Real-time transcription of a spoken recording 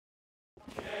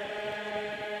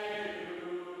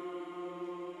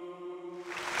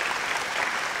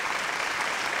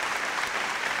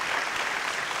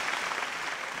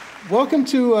Welcome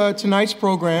to tonight's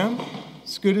program.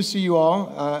 It's good to see you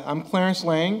all. I'm Clarence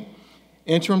Lang,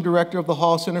 Interim Director of the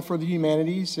Hall Center for the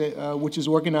Humanities, which has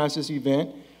organized this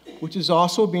event, which is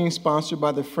also being sponsored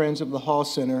by the Friends of the Hall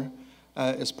Center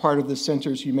as part of the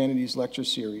Center's Humanities Lecture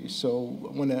Series. So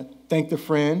I want to thank the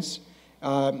Friends,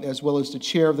 as well as the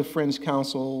Chair of the Friends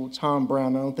Council, Tom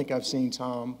Brown. I don't think I've seen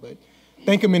Tom, but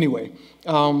thank him anyway.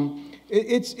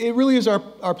 It really is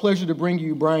our pleasure to bring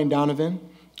you Brian Donovan,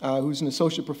 who's an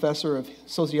associate professor of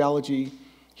sociology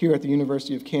here at the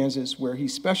University of Kansas, where he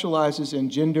specializes in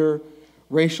gender,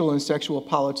 racial and sexual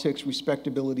politics,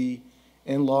 respectability,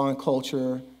 and law and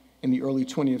culture in the early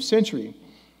 20th century.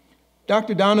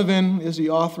 Dr. Donovan is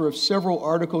the author of several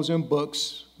articles and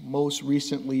books, most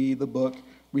recently the book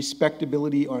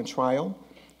Respectability on Trial,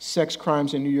 Sex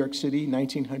Crimes in New York City,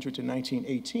 1900 to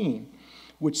 1918,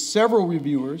 which several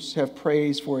reviewers have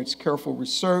praised for its careful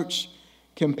research,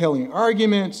 compelling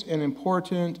arguments, and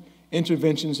important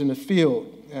interventions in the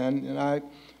field. And I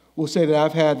will say that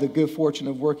I've had the good fortune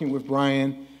of working with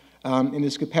Brian in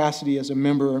his capacity as a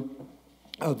member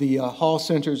of the Hall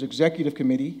Center's Executive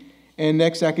Committee. And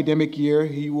next academic year,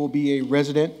 he will be a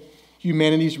resident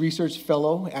Humanities Research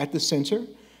Fellow at the Center.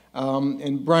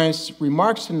 And Brian's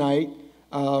remarks tonight,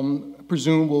 I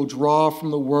presume, will draw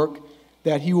from the work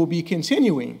that he will be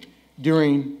continuing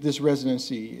during this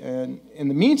residency. And in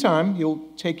the meantime, he'll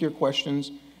take your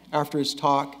questions after his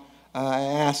talk. I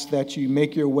ask that you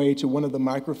make your way to one of the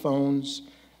microphones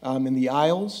in the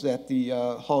aisles that the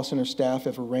Hall Center staff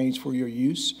have arranged for your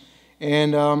use.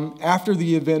 And after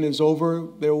the event is over,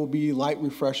 there will be light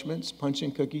refreshments, punch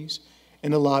and cookies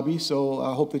in the lobby, so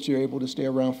I hope that you're able to stay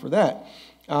around for that.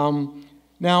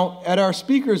 Now, at our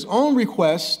speaker's own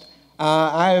request,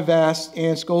 I have asked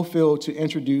Ann Schofield to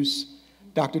introduce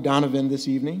Dr. Donovan this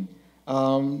evening.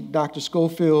 Dr.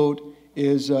 Schofield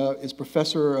is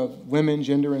professor of women,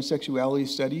 gender, and sexuality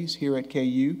studies here at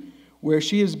KU, where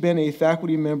she has been a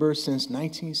faculty member since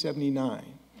 1979.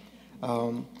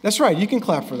 That's right, you can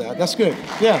clap for that. That's good,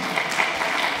 yeah.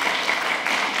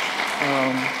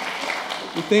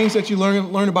 The things that you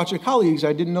learn about your colleagues,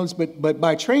 I didn't notice, but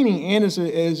by training, Ann is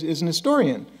an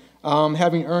historian,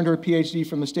 having earned her PhD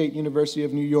from the State University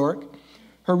of New York.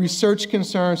 Her research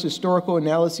concerns historical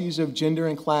analyses of gender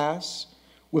and class,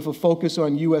 with a focus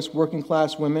on U.S. working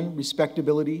class women,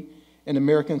 respectability, and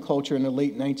American culture in the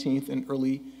late 19th and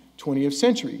early 20th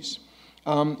centuries.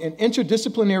 An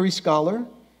interdisciplinary scholar,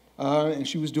 and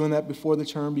she was doing that before the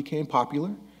term became popular.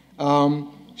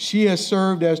 She has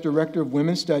served as director of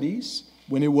women's studies,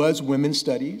 when it was women's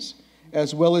studies,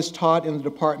 as well as taught in the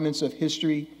departments of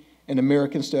history and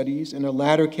American studies, in the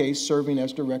latter case serving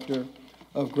as director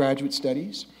of graduate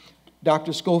studies.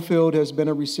 Dr. Schofield has been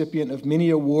a recipient of many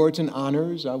awards and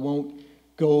honors. I won't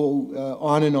go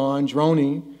on and on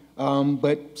droning,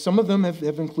 but some of them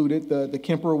have included the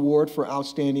Kemper Award for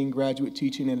Outstanding Graduate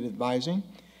Teaching and Advising,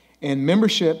 and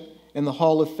membership in the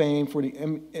Hall of Fame for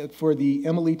the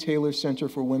Emily Taylor Center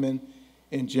for Women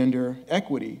and Gender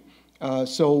Equity.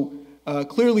 So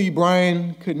clearly,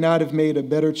 Brian could not have made a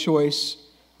better choice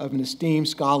of an esteemed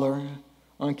scholar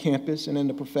on campus and in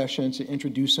the profession to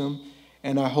introduce him.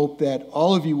 And I hope that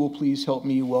all of you will please help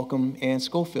me welcome Ann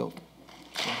Schofield.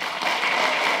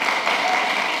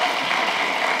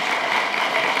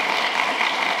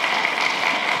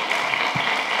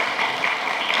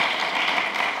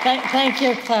 Thank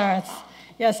you, Clarence.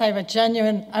 Yes, I'm a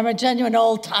genuine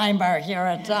old-timer here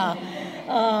at,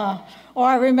 or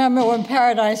I remember when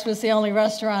Paradise was the only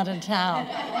restaurant in town.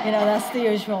 You know, that's the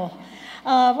usual.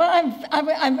 Well,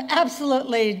 I'm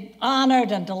absolutely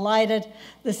honored and delighted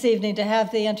this evening to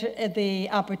have the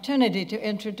opportunity to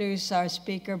introduce our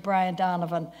speaker, Brian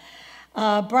Donovan.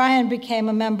 Brian became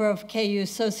a member of KU's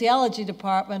sociology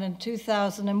department in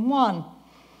 2001,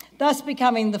 thus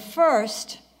becoming the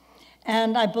first,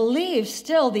 and I believe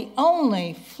still the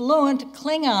only, fluent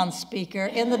Klingon speaker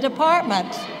in the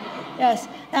department. Yes.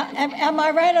 Now, am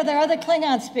I right? Are there other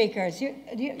Klingon speakers? You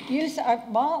are,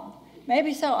 well,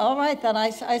 maybe so. All right, then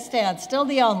I stand. Still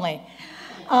the only.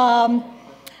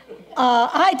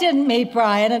 I didn't meet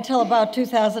Brian until about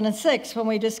 2006 when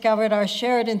we discovered our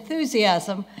shared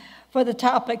enthusiasm for the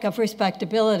topic of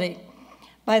respectability.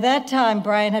 By that time,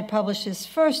 Brian had published his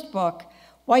first book,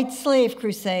 White Slave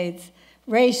Crusades,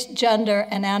 Race, Gender,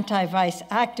 and Anti-Vice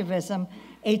Activism,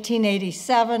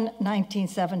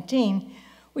 1887-1917,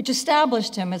 which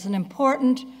established him as an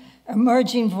important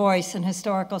emerging voice in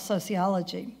historical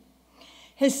sociology.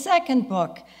 His second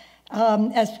book,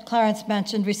 as Clarence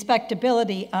mentioned,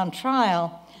 Respectability on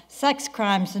Trial, Sex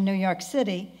Crimes in New York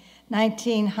City,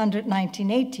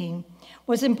 1900-1918,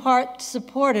 was in part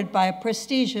supported by a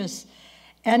prestigious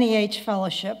NEH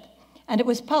fellowship and it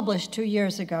was published 2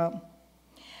 years ago.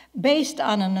 Based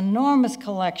on an enormous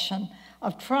collection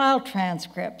of trial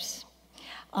transcripts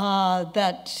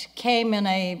that came in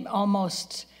a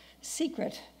almost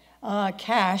secret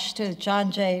cache to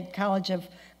John Jay College of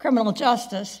Criminal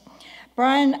Justice,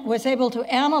 Brian was able to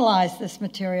analyze this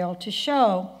material to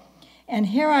show, and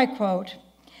here I quote,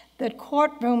 that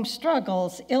courtroom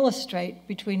struggles illustrate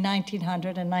between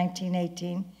 1900 and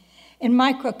 1918 in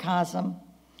microcosm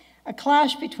a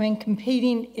clash between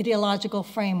competing ideological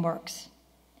frameworks.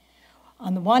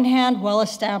 On the one hand,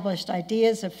 well-established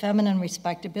ideas of feminine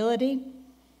respectability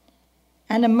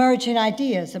and emerging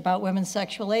ideas about women's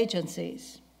sexual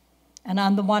agencies. And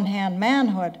on the one hand,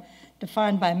 manhood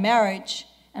defined by marriage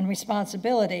and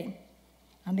responsibility.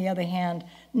 On the other hand,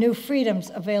 new freedoms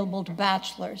available to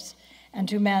bachelors and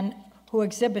to men who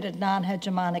exhibited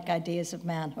non-hegemonic ideas of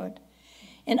manhood.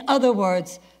 In other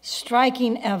words,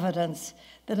 striking evidence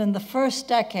that in the first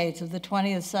decades of the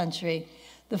 20th century,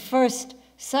 the first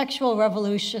sexual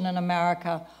revolution in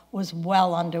America was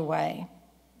well underway.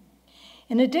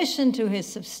 In addition to his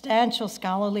substantial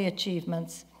scholarly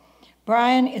achievements,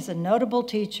 Brian is a notable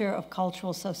teacher of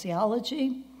cultural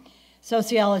sociology,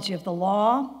 sociology of the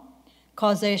law,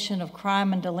 causation of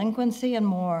crime and delinquency, and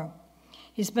more.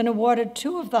 He's been awarded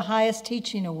 2 of the highest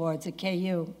teaching awards at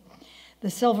KU,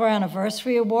 the Silver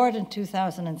Anniversary Award in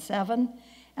 2007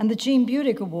 and the Jean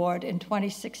Budig Award in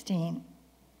 2016.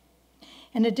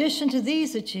 In addition to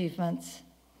these achievements,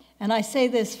 and I say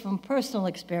this from personal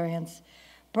experience,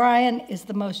 Brian is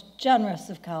the most generous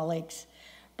of colleagues,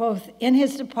 both in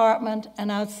his department and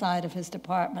outside of his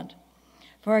department.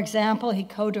 For example, he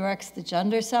co-directs the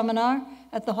Gender Seminar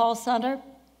at the Hall Center.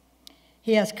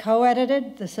 He has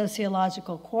co-edited the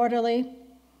Sociological Quarterly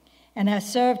and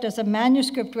has served as a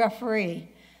manuscript referee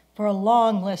for a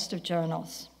long list of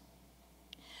journals.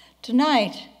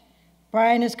 Tonight,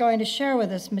 Brian is going to share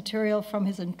with us material from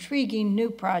his intriguing new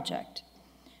project,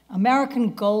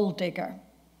 American Gold Digger,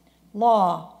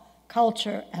 Law,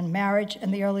 Culture, and Marriage in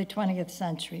the Early 20th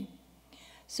Century.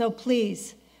 So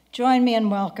please, join me in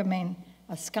welcoming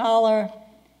a scholar,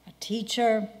 a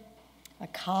teacher, a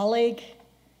colleague,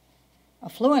 a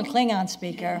fluent Klingon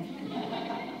speaker,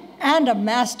 and a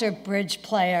master bridge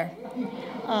player.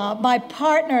 My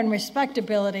partner in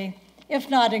respectability, if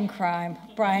not in crime,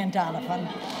 Brian Donovan.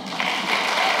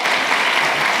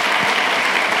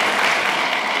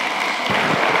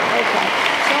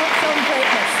 Some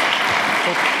greatness.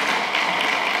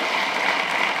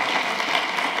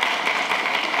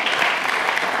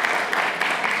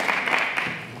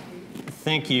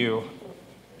 Thank you.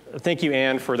 Thank you,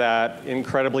 Anne, for that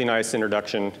incredibly nice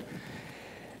introduction.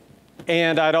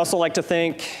 And I'd also like to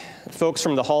thank folks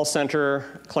from the Hall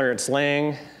Center, Clarence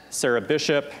Lang, Sarah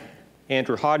Bishop,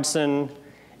 Andrew Hodgson,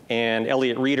 and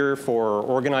Elliot Reeder for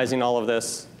organizing all of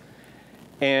this.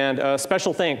 And a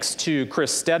special thanks to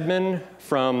Chris Stedman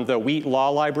from the Wheat Law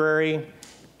Library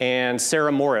and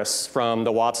Sarah Morris from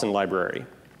the Watson Library.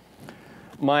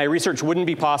 My research wouldn't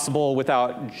be possible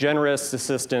without generous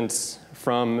assistance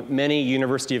from many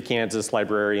University of Kansas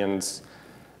librarians,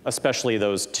 especially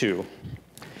those 2.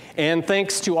 And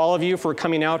thanks to all of you for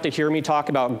coming out to hear me talk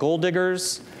about gold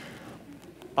diggers.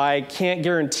 I can't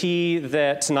guarantee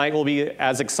that tonight will be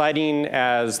as exciting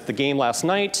as the game last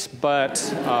night, but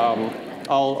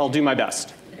I'll do my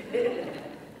best.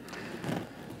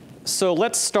 So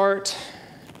let's start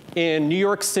in New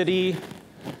York City,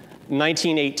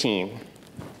 1918.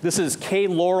 This is Kay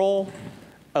Laurel,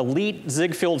 elite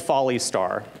Ziegfeld Folly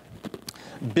star,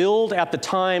 billed at the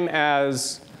time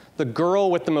as the girl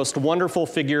with the most wonderful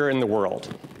figure in the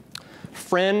world,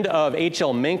 friend of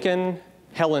H.L. Mencken,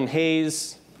 Helen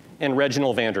Hayes, and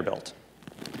Reginald Vanderbilt.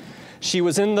 She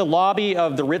was in the lobby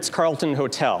of the Ritz-Carlton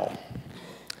Hotel,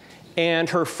 and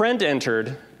her friend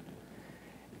entered,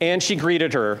 and she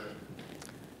greeted her,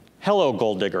 "Hello,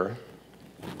 gold digger."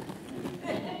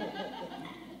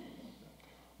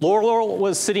 Laurel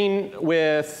was sitting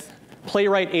with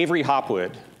playwright Avery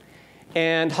Hopwood,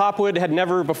 and Hopwood had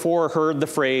never before heard the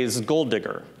phrase gold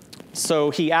digger,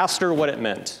 so he asked her what it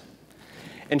meant.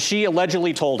 And she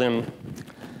allegedly told him,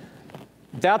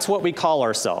 "That's what we call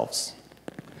ourselves.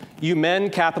 You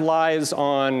men capitalize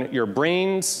on your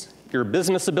brains, your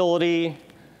business ability,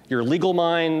 your legal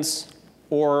minds,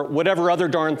 or whatever other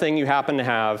darn thing you happen to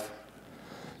have.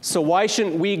 So why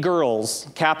shouldn't we girls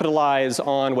capitalize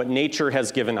on what nature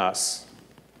has given us?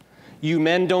 You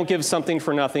men don't give something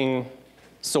for nothing,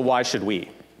 so why should we?"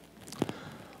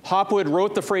 Hopwood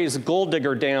wrote the phrase gold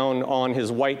digger down on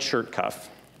his white shirt cuff.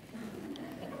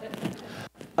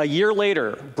 A year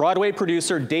later, Broadway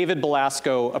producer David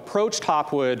Belasco approached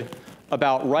Hopwood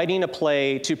about writing a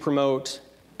play to promote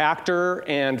actor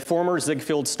and former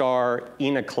Ziegfeld star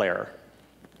Ina Claire.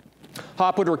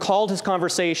 Hopwood recalled his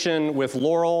conversation with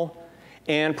Laurel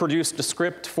and produced a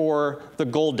script for The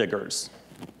Gold Diggers,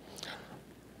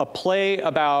 a play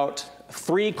about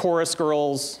 3 chorus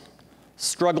girls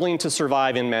struggling to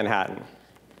survive in Manhattan.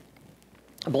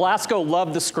 Belasco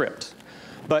loved the script,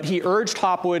 but he urged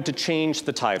Hopwood to change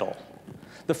the title.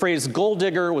 The phrase gold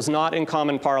digger was not in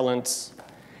common parlance,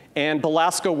 and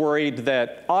Belasco worried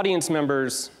that audience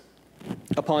members,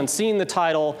 upon seeing the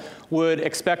title, would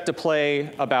expect a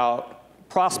play about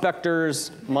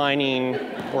prospectors, mining,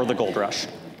 or the gold rush.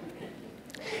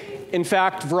 In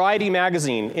fact, Variety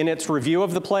magazine, in its review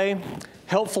of the play,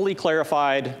 helpfully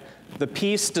clarified, the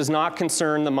piece does not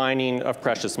concern the mining of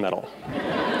precious metal.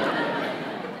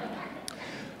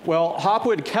 Well,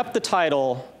 Hopwood kept the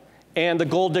title, and The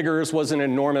Gold Diggers was an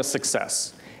enormous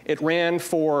success. It ran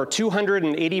for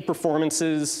 280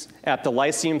 performances at the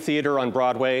Lyceum Theater on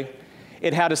Broadway.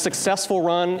 It had a successful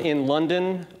run in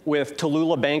London with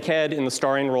Tallulah Bankhead in the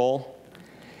starring role.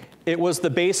 It was the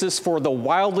basis for the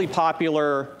wildly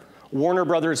popular Warner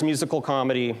Brothers musical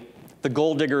comedy, The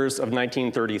Gold Diggers of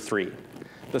 1933,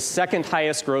 the second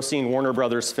highest grossing Warner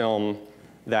Brothers film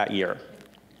that year.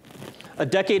 A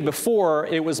decade before,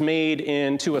 it was made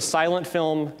into a silent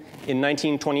film in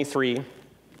 1923,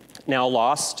 now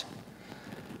lost.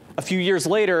 A few years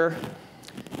later,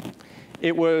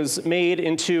 it was made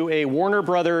into a Warner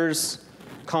Brothers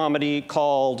comedy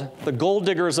called The Gold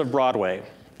Diggers of Broadway,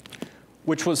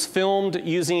 which was filmed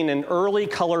using an early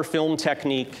color film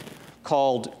technique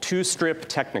called two-strip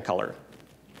Technicolor.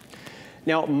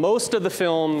 Now, most of the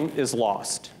film is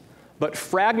lost, but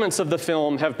fragments of the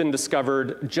film have been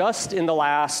discovered just in the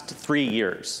last 3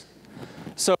 years.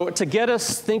 So to get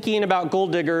us thinking about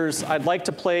gold diggers, I'd like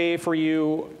to play for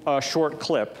you a short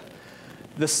clip.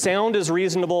 The sound is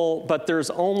reasonable, but there's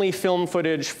only film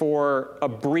footage for a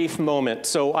brief moment,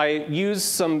 so I used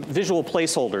some visual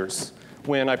placeholders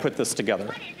when I put this together.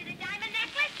 What is it, a diamond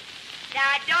necklace?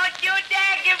 Now, don't you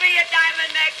dare give me a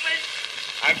diamond necklace.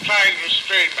 I'm trying to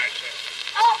restrain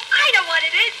myself. Oh, I know what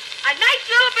it is. A nice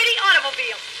little bitty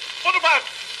automobile. What about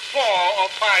 4 or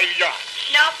 5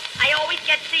 yachts? Nope, I always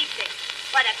get seasick.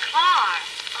 But a car?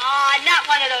 Oh, not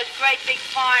one of those great big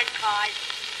foreign cars.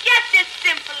 Just a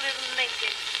simple little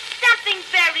Lincoln. Something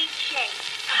very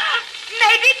chaste.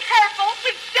 Maybe purple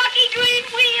with ducky green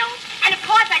wheels. And of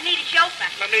course I need a chauffeur.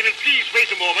 Now, Mabel, please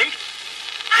wait a moment.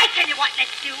 I tell you what,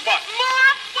 let's do. What? More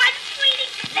fun,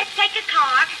 sweetie. Let's take a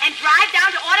car and drive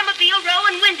down to Automobile Row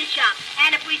and window shop.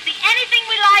 And if we see anything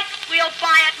we like, we'll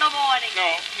buy it in the morning. No,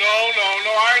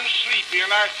 I'm sleepy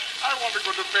and I want to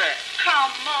go to bed.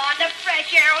 Come on, the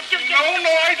fresh air will do you. No,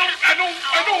 I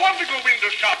don't want to go window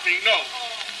shopping, no.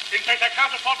 In fact, I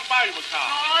can't afford to buy you a car.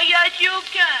 Oh, yes, you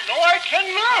can. No, I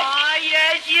cannot. Oh,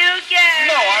 yes, you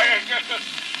can. No,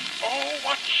 Oh,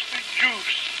 what's the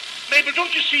use? Mabel,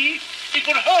 don't you see? It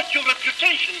would hurt your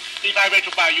reputation if I were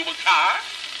to buy you a car.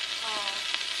 Oh,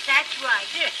 that's right.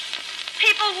 Yes.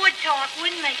 People would talk,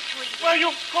 wouldn't they, sweetie? Why,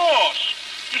 of course.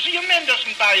 You see, a man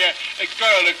doesn't buy a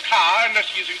girl a car unless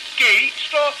he's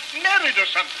engaged or married or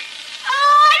something.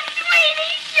 Oh,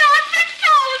 sweetie, you're so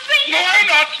nosy. No, I'm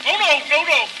not.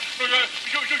 No. You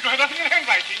have nothing in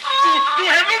handwriting. You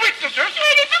have no witnesses.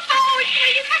 Sweetie,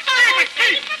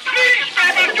 Please,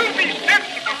 Mabel, do be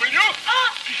sensible, will you? Oh,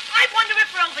 I wonder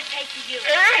if Rover tasted you.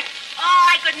 Eh?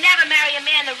 Oh, I could never marry a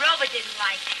man that Rover didn't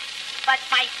like. But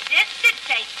my sister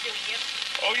tastes to you.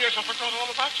 Oh, yes, I forgot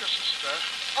all about your sister.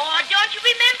 Oh, don't you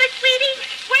remember, sweetie?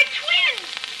 We're twins.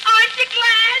 Aren't you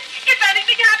glad? If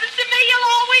anything happens to me, you'll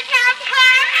always have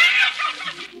her.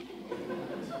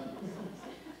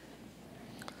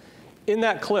 In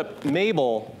that clip,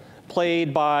 Mabel,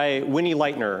 played by Winnie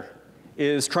Leitner,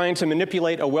 is trying to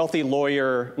manipulate a wealthy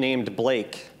lawyer named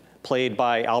Blake, played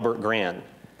by Albert Gran.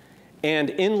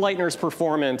 And in Leitner's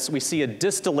performance, we see a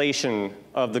distillation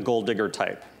of the gold digger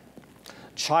type.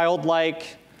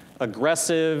 Childlike,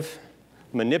 aggressive,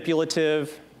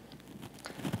 manipulative,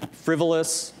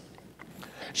 frivolous.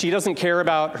 She doesn't care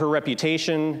about her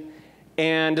reputation,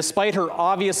 and despite her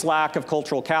obvious lack of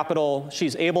cultural capital,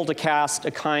 she's able to cast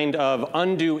a kind of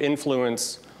undue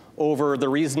influence over the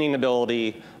reasoning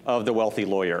ability of the wealthy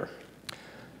lawyer.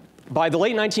 By the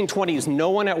late 1920s, no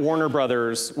one at Warner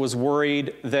Brothers was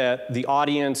worried that the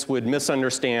audience would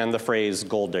misunderstand the phrase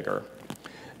gold digger.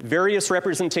 Various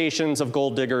representations of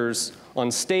gold diggers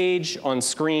on stage, on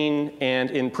screen,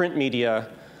 and in print media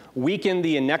weakened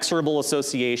the inexorable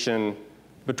association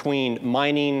between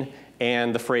mining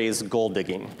and the phrase gold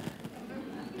digging.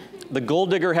 The gold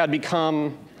digger had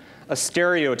become a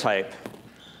stereotype,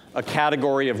 a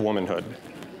category of womanhood.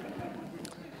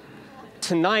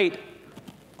 tonight,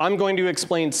 I'm going to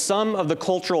explain some of the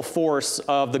cultural force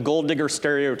of the gold digger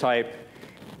stereotype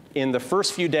in the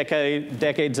first few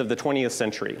decades of the 20th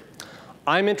century.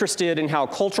 I'm interested in how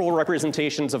cultural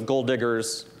representations of gold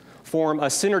diggers form a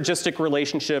synergistic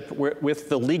relationship with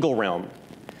the legal realm,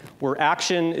 where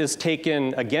action is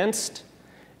taken against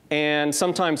and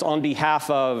sometimes on behalf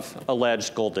of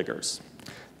alleged gold diggers.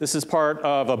 This is part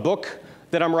of a book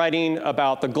that I'm writing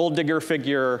about the gold digger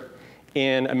figure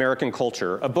in American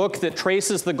culture, a book that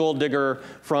traces the gold digger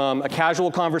from a casual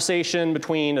conversation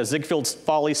between a Ziegfeld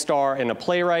Folly star and a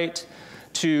playwright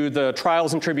to the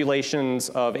trials and tribulations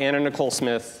of Anna Nicole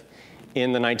Smith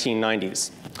in the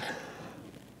 1990s.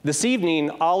 This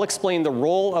evening, I'll explain the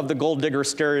role of the gold digger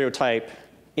stereotype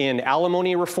in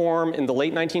alimony reform in the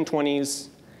late 1920s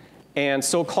and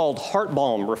so-called heart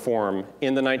balm reform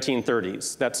in the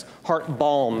 1930s. That's heart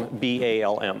balm,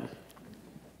 B-A-L-M.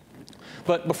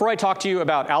 But before I talk to you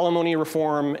about alimony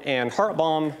reform and heart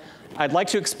balm, I'd like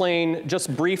to explain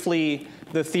just briefly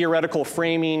the theoretical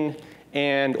framing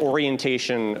and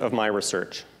orientation of my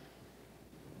research.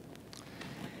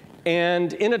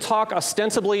 And in a talk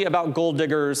ostensibly about gold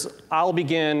diggers, I'll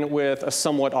begin with a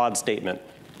somewhat odd statement.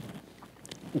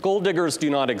 Gold diggers do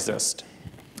not exist.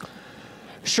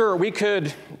 Sure, we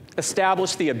could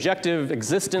establish the objective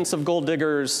existence of gold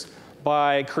diggers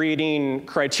by creating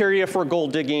criteria for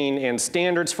gold digging and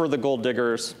standards for the gold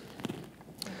diggers.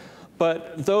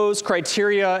 But those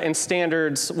criteria and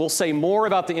standards will say more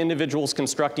about the individuals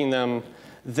constructing them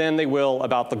than they will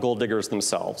about the gold diggers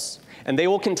themselves. And they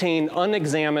will contain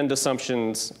unexamined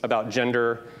assumptions about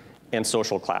gender and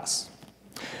social class.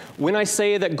 When I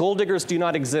say that gold diggers do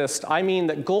not exist, I mean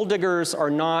that gold diggers are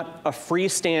not a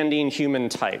freestanding human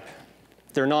type.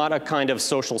 They're not a kind of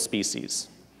social species.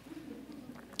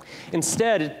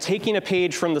 Instead, taking a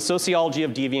page from the sociology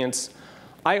of deviance,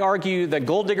 I argue that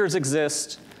gold diggers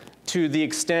exist to the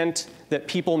extent that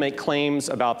people make claims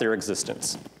about their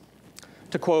existence.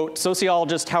 To quote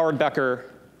sociologist Howard Becker,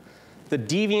 "The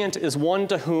deviant is one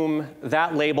to whom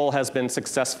that label has been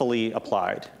successfully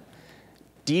applied.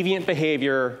 Deviant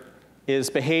behavior is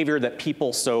behavior that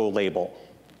people so label."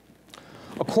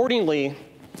 Accordingly,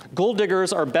 gold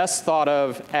diggers are best thought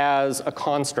of as a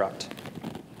construct.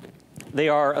 They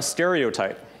are a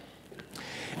stereotype.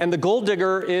 And the gold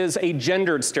digger is a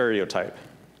gendered stereotype.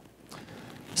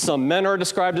 Some men are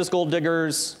described as gold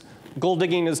diggers. Gold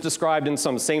digging is described in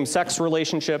some same-sex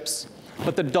relationships.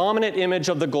 But the dominant image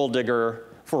of the gold digger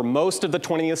for most of the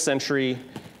 20th century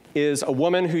is a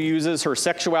woman who uses her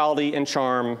sexuality and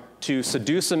charm to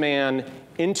seduce a man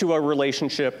into a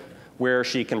relationship where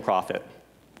she can profit.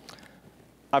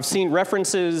 I've seen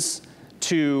references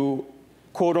to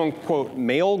quote-unquote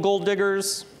male gold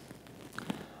diggers,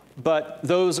 but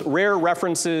those rare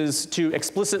references to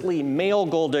explicitly male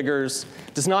gold diggers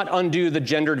does not undo the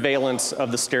gendered valence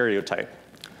of the stereotype.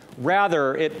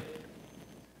 Rather,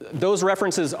 those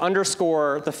references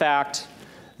underscore the fact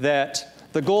that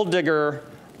the gold digger,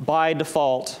 by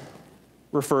default,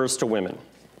 refers to women.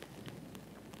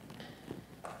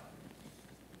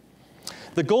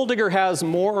 The gold digger has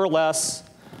more or less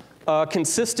a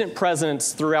consistent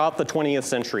presence throughout the 20th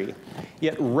century,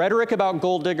 yet rhetoric about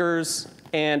gold diggers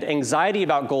and anxiety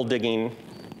about gold digging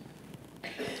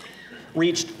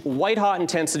reached white-hot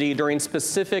intensity during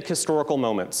specific historical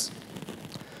moments,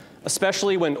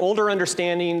 especially when older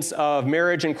understandings of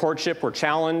marriage and courtship were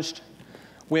challenged,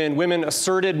 when women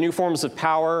asserted new forms of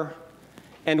power,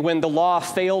 and when the law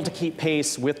failed to keep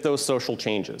pace with those social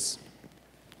changes.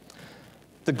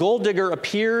 The gold digger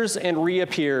appears and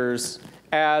reappears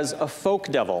as a folk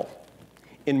devil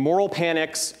in moral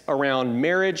panics around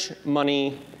marriage,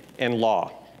 money, and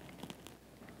law.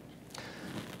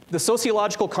 The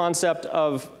sociological concept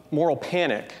of moral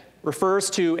panic refers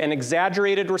to an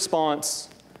exaggerated response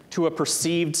to a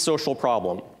perceived social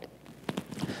problem.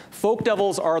 Folk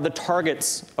devils are the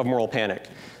targets of moral panic.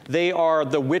 They are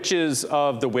the witches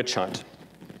of the witch hunt.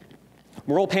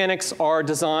 Moral panics are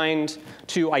designed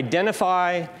to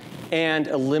identify and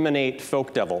eliminate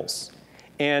folk devils,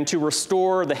 and to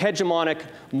restore the hegemonic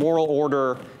moral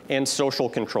order and social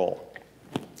control.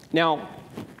 Now,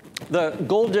 the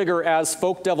gold digger as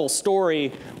folk devil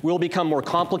story will become more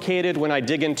complicated when I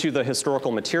dig into the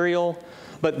historical material,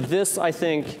 but this, I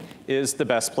think, is the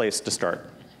best place to start.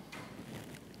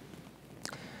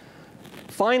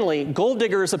 Finally, gold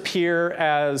diggers appear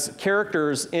as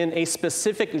characters in a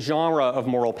specific genre of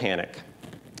moral panic,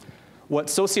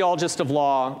 what sociologists of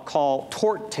law call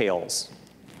tort tales.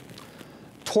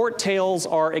 Tort tales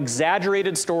are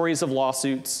exaggerated stories of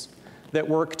lawsuits that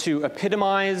work to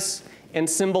epitomize and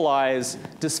symbolize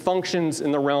dysfunctions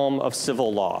in the realm of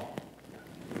civil law.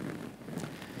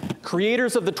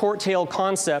 Creators of the tort tale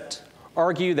concept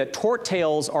argue that tort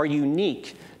tales are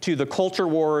unique to the culture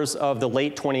wars of the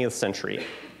late 20th century.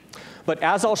 But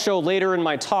as I'll show later in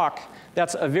my talk,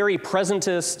 that's a very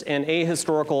presentist and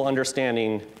ahistorical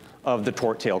understanding of the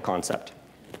tort tale concept.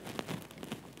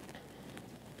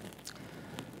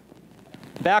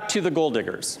 Back to the gold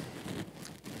diggers.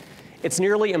 It's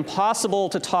nearly impossible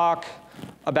to talk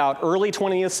about early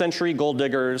 20th century gold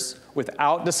diggers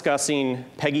without discussing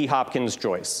Peggy Hopkins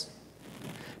Joyce.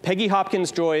 Peggy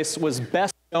Hopkins Joyce was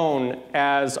best known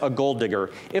as a gold digger,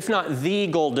 if not the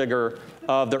gold digger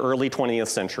of the early 20th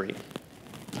century.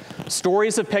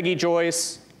 Stories of Peggy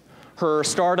Joyce, her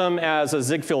stardom as a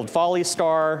Ziegfeld Follies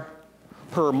star,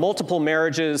 her multiple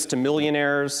marriages to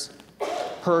millionaires,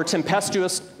 her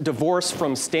tempestuous divorce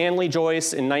from Stanley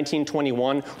Joyce in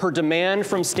 1921, her demand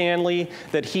from Stanley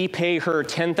that he pay her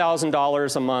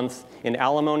 $10,000 a month in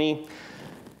alimony.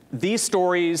 These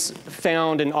stories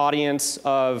found an audience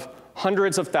of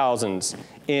hundreds of thousands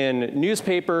in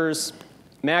newspapers,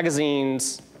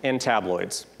 magazines, and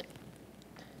tabloids.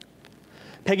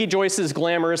 Peggy Joyce's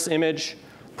glamorous image,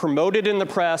 promoted in the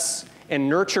press and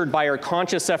nurtured by her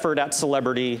conscious effort at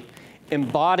celebrity,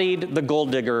 embodied the gold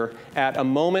digger at a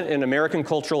moment in American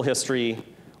cultural history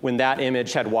when that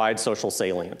image had wide social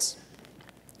salience.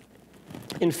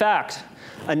 In fact,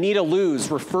 Anita Loos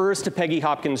refers to Peggy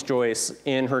Hopkins Joyce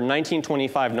in her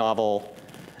 1925 novel,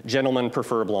 Gentlemen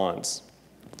Prefer Blondes.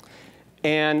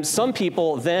 And some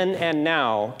people then and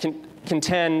now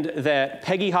contend that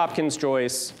Peggy Hopkins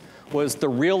Joyce was the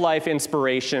real-life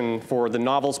inspiration for the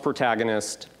novel's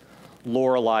protagonist,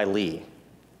 Lorelei Lee.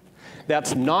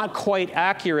 That's not quite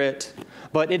accurate,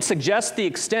 but it suggests the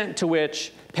extent to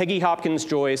which Peggy Hopkins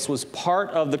Joyce was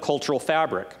part of the cultural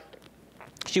fabric.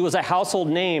 She was a household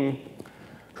name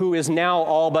who is now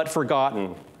all but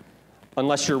forgotten,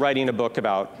 unless you're writing a book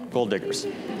about gold diggers.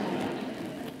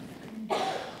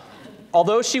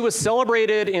 Although she was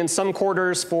celebrated in some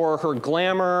quarters for her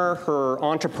glamour, her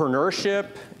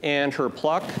entrepreneurship, and her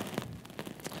pluck,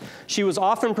 she was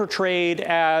often portrayed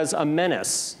as a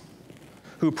menace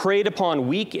who preyed upon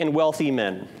weak and wealthy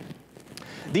men.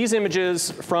 These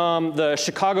images from the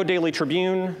Chicago Daily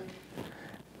Tribune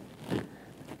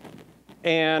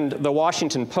and the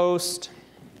Washington Post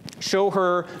show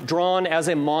her drawn as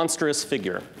a monstrous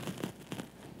figure.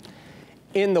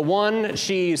 In the one,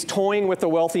 she's toying with a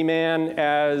wealthy man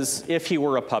as if he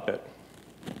were a puppet.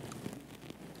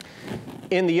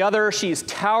 In the other, she's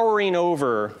towering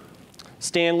over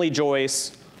Stanley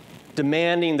Joyce,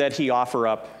 demanding that he offer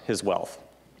up his wealth.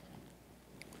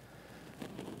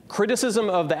 Criticism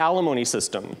of the alimony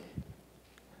system,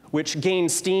 which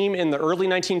gained steam in the early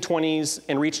 1920s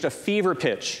and reached a fever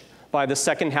pitch by the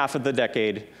second half of the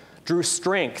decade, drew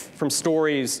strength from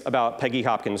stories about Peggy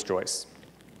Hopkins Joyce.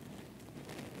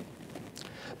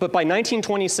 But by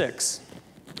 1926,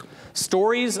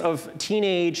 stories of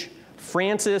teenage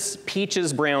Frances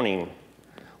Peaches Browning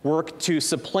worked to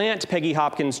supplant Peggy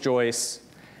Hopkins Joyce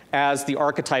as the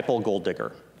archetypal gold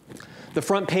digger. The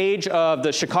front page of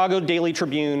the Chicago Daily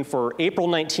Tribune for April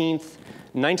 19th,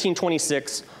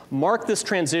 1926 marked this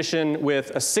transition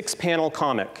with a 6-panel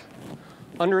comic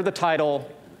under the title,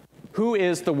 "Who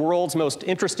is the world's most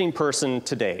interesting person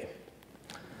today?"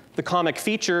 The comic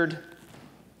featured,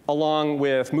 along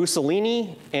with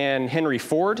Mussolini and Henry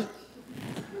Ford,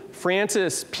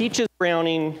 Frances Peaches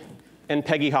Browning, and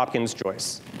Peggy Hopkins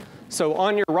Joyce. So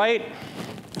on your right,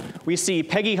 we see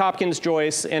Peggy Hopkins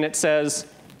Joyce, and it says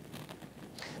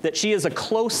that she is a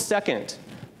close second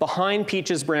behind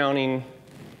Peaches Browning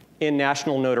in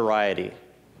national notoriety.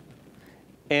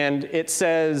 And it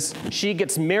says she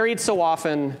gets married so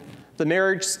often, the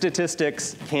marriage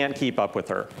statistics can't keep up with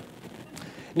her.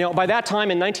 Now, by that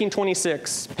time in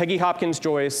 1926, Peggy Hopkins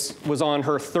Joyce was on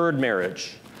her 3rd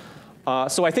marriage.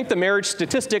 So I think the marriage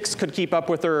statistics could keep up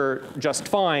with her just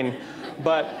fine,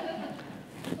 but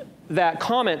that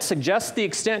comment suggests the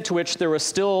extent to which there was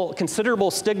still considerable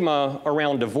stigma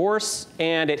around divorce,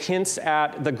 and it hints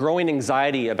at the growing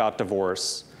anxiety about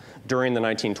divorce during the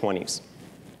 1920s.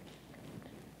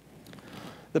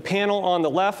 The panel on the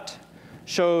left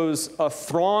shows a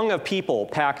throng of people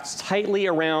packed tightly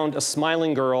around a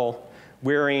smiling girl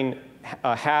wearing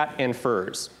a hat and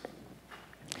furs.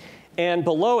 And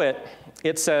below it,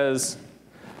 it says,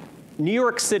 "New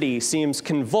York City seems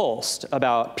convulsed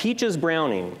about Peaches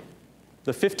Browning,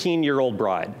 the 15-year-old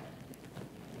bride."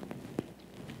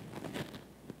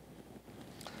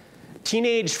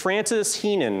 Teenage Frances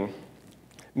Heenan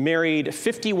married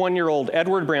 51-year-old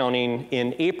Edward Browning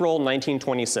in April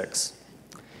 1926.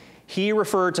 He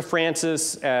referred to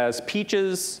Frances as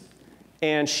Peaches,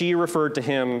 and she referred to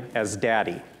him as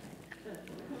Daddy.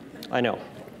 I know.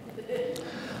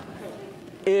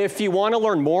 If you want to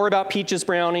learn more about Peaches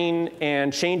Browning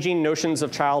and changing notions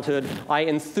of childhood, I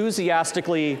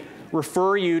enthusiastically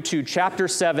refer you to Chapter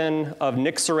 7 of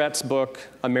Nick Surratt's book,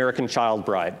 American Child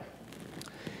Bride.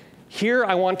 Here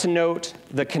I want to note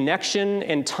the connection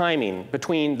and timing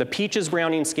between the Peaches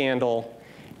Browning scandal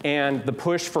and the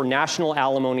push for national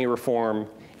alimony reform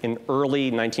in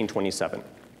early 1927.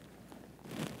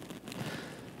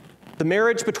 The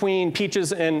marriage between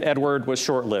Peaches and Edward was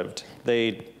short-lived.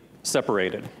 They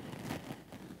separated.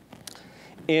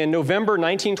 In November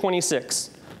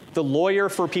 1926, the lawyer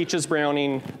for Peaches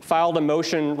Browning filed a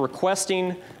motion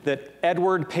requesting that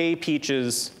Edward pay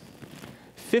Peaches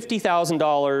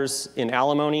 $50,000 in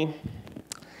alimony.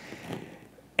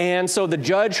 And so the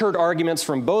judge heard arguments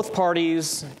from both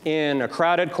parties in a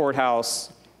crowded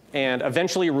courthouse and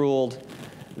eventually ruled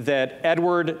that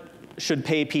Edward should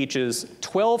pay Peaches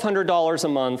 $1,200 a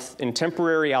month in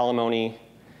temporary alimony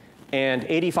and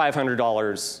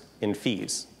 $8,500 in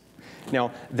fees.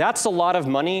 Now, that's a lot of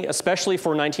money, especially for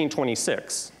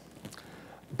 1926.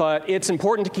 But it's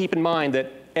important to keep in mind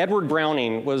that Edward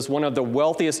Browning was one of the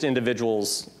wealthiest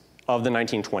individuals of the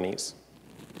 1920s.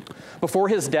 Before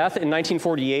his death in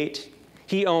 1948,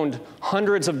 he owned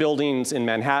hundreds of buildings in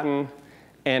Manhattan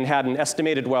and had an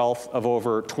estimated wealth of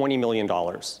over $20 million.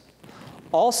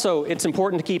 Also, it's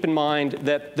important to keep in mind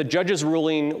that the judge's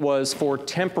ruling was for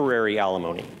temporary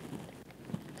alimony.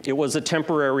 It was a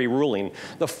temporary ruling.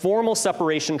 The formal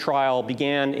separation trial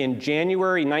began in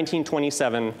January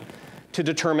 1927 to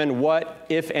determine what,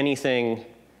 if anything,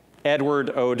 Edward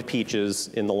owed Peaches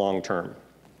in the long term.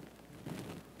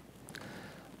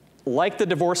 Like the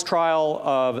divorce trial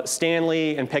of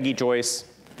Stanley and Peggy Joyce,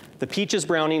 the Peaches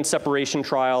Browning separation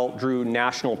trial drew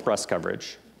national press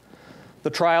coverage. The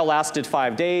trial lasted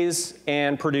 5 days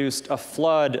and produced a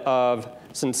flood of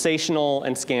sensational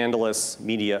and scandalous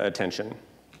media attention.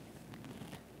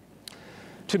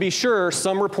 To be sure,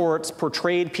 some reports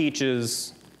portrayed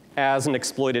Peaches as an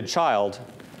exploited child,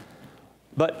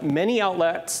 but many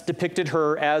outlets depicted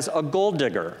her as a gold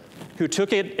digger who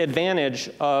took advantage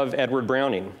of Edward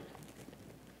Browning.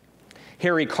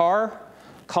 Harry Carr,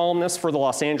 columnist for the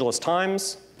Los Angeles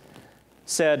Times,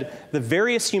 said the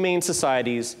various humane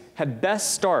societies had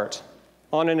best start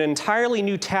on an entirely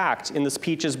new tact in this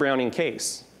Peaches Browning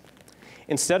case.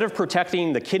 Instead of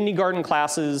protecting the kindergarten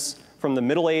classes from the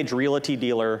middle-aged realty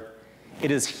dealer, it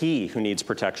is he who needs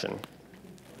protection.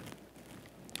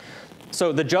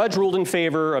 So the judge ruled in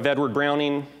favor of Edward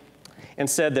Browning and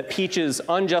said that Peaches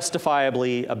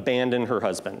unjustifiably abandoned her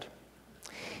husband.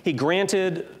 He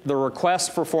granted the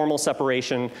request for formal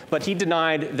separation, but he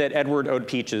denied that Edward owed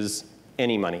Peaches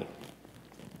any money.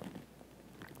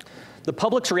 The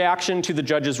public's reaction to the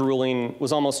judge's ruling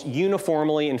was almost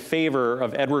uniformly in favor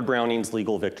of Edward Browning's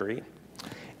legal victory.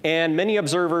 And many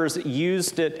observers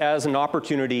used it as an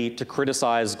opportunity to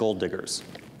criticize gold diggers.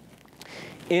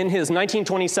 In his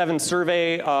 1927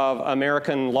 survey of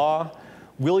American law,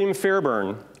 William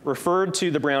Fairburn referred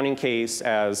to the Browning case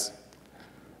as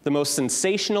the most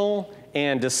sensational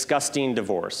and disgusting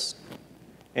divorce.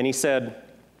 And he said,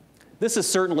 "This is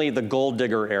certainly the gold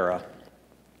digger era."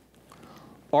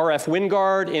 R.F.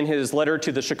 Wingard, in his letter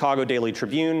to the Chicago Daily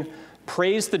Tribune,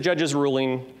 praised the judge's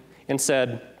ruling and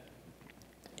said,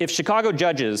 "If Chicago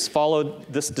judges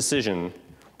followed this decision,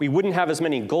 we wouldn't have as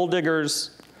many gold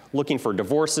diggers looking for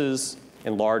divorces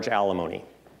and large alimony."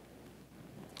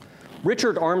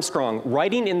 Richard Armstrong,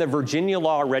 writing in the Virginia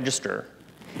Law Register,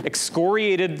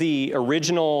 excoriated the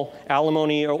original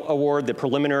alimony award, the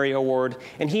preliminary award,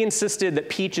 and he insisted that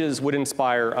Peaches would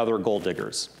inspire other gold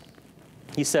diggers.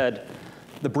 He said,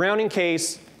 "The Browning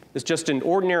case is just an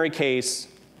ordinary case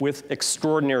with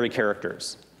extraordinary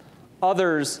characters.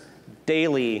 Others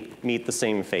daily meet the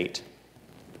same fate."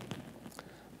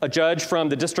 A judge from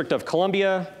the District of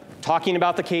Columbia, talking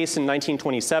about the case in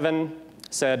 1927,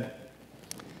 said,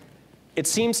 "It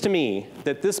seems to me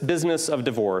that this business of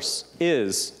divorce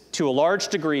is, to a large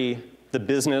degree, the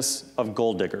business of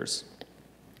gold diggers."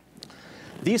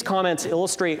 These comments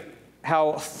illustrate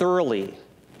how thoroughly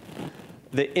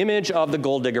the image of the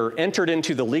gold digger entered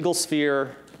into the legal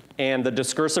sphere and the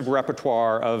discursive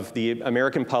repertoire of the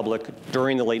American public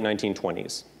during the late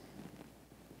 1920s.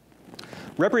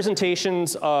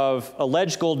 Representations of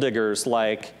alleged gold diggers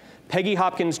like Peggy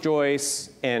Hopkins Joyce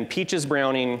and Peaches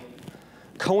Browning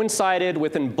coincided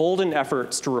with emboldened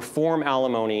efforts to reform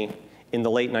alimony in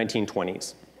the late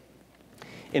 1920s.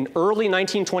 In early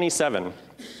 1927,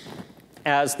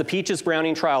 as the Peaches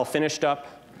Browning trial finished up,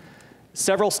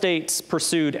 several states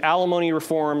pursued alimony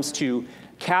reforms to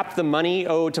cap the money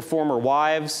owed to former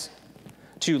wives,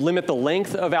 to limit the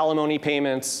length of alimony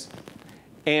payments,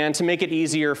 and to make it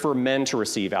easier for men to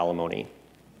receive alimony.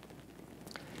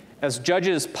 As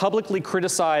judges publicly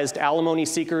criticized alimony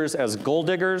seekers as gold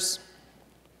diggers,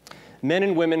 men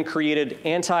and women created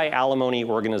anti-alimony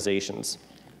organizations.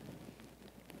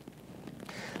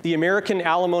 The American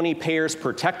Alimony Payers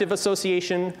Protective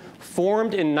Association,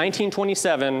 formed in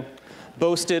 1927,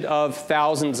 boasted of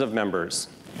thousands of members,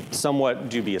 somewhat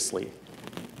dubiously.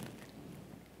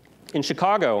 In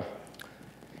Chicago,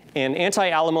 an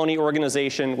anti-alimony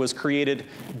organization was created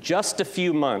just a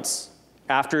few months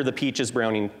after the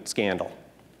Peaches-Browning scandal.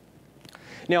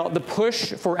 Now, the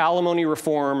push for alimony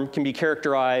reform can be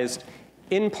characterized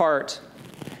in part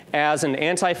as an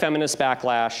anti-feminist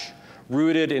backlash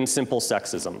rooted in simple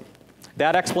sexism.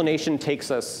 That explanation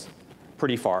takes us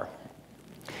pretty far.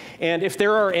 And if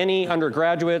there are any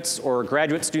undergraduates or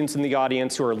graduate students in the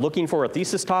audience who are looking for a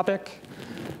thesis topic,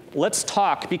 let's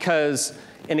talk, because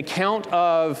an account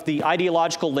of the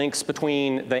ideological links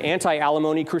between the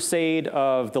anti-alimony crusade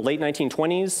of the late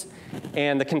 1920s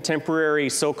and the contemporary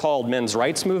so-called men's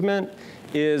rights movement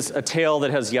is a tale that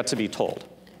has yet to be told.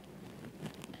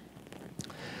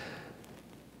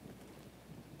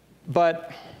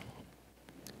 But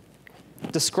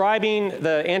describing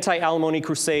the anti-alimony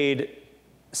crusade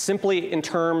simply in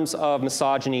terms of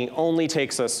misogyny only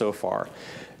takes us so far.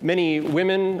 Many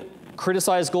women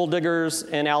criticize gold diggers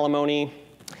and alimony,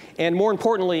 and more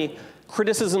importantly,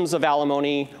 criticisms of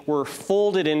alimony were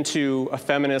folded into a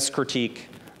feminist critique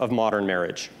of modern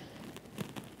marriage.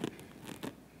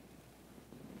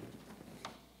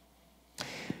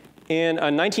 In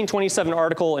a 1927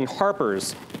 article in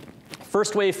Harper's,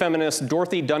 first-wave feminist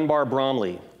Dorothy Dunbar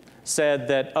Bromley said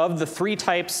that of the 3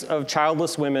 types of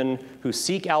childless women who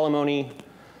seek alimony,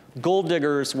 gold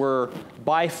diggers were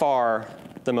by far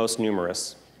the most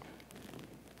numerous.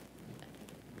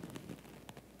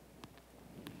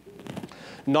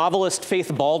 Novelist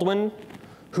Faith Baldwin,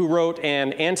 who wrote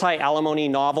an anti-alimony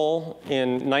novel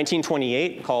in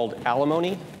 1928 called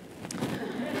Alimony,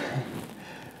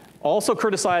 also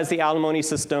criticized the alimony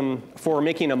system for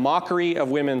making a mockery of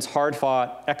women's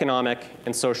hard-fought economic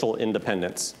and social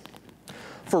independence.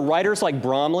 For writers like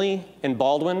Bromley and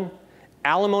Baldwin,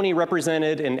 alimony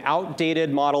represented an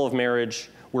outdated model of marriage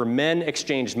where men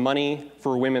exchanged money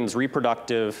for women's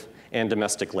reproductive and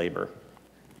domestic labor.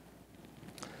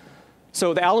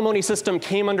 So the alimony system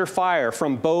came under fire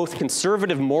from both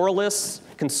conservative moralists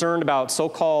concerned about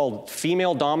so-called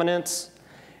female dominance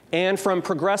and from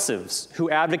progressives who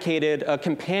advocated a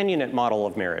companionate model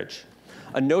of marriage,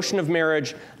 a notion of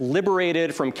marriage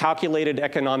liberated from calculated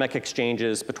economic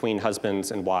exchanges between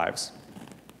husbands and wives.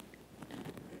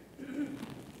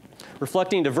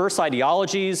 Reflecting diverse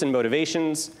ideologies and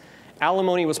motivations,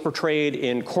 alimony was portrayed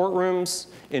in courtrooms,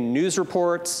 in news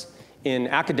reports, in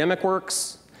academic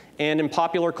works, and in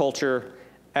popular culture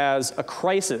as a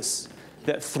crisis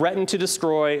that threatened to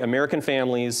destroy American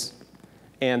families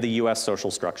and the US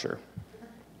social structure.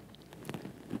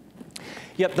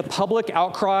 Yet the public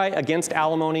outcry against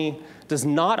alimony does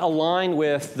not align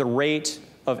with the rate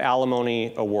of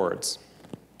alimony awards.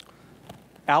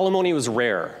 Alimony was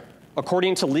rare.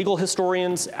 According to legal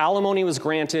historians, alimony was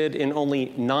granted in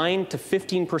only 9 to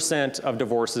 15% of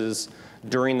divorces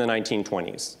during the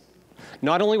 1920s.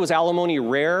 Not only was alimony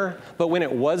rare, but when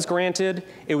it was granted,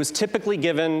 it was typically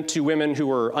given to women who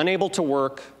were unable to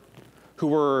work, who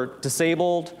were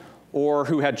disabled, or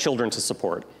who had children to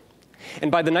support.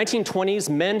 And by the 1920s,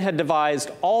 men had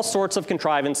devised all sorts of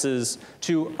contrivances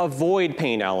to avoid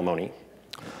paying alimony.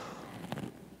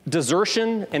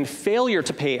 Desertion and failure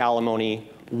to pay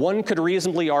alimony, one could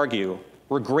reasonably argue,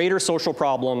 were greater social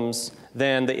problems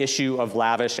than the issue of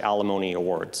lavish alimony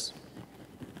awards.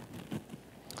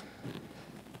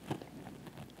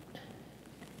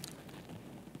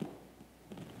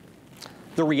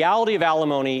 The reality of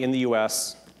alimony in the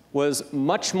US was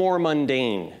much more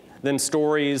mundane than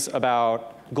stories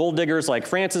about gold diggers like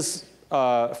Peaches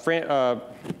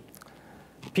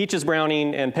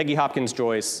Browning and Peggy Hopkins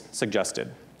Joyce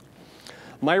suggested.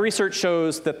 My research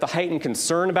shows that the heightened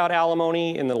concern about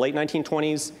alimony in the late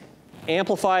 1920s,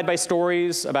 amplified by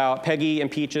stories about Peggy and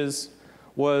Peaches,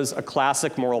 was a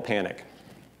classic moral panic.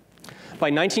 By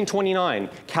 1929,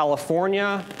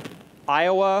 California,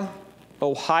 Iowa,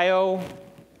 Ohio,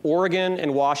 Oregon,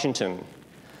 and Washington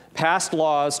passed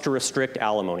laws to restrict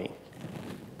alimony.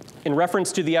 In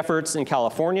reference to the efforts in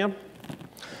California,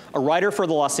 a writer for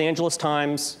the Los Angeles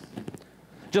Times,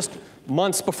 just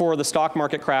months before the stock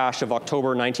market crash of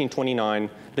October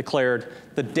 1929, declared,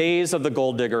 "The days of the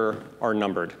gold digger are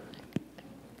numbered."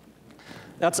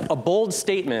 That's a bold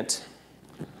statement,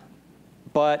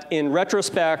 but in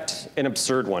retrospect, an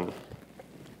absurd one.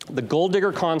 The gold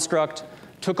digger construct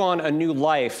took on a new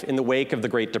life in the wake of the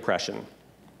Great Depression.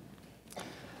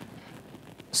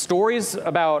 Stories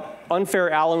about unfair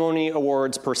alimony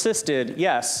awards persisted,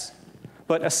 yes,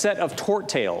 but a set of tort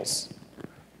tales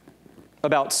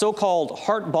about so-called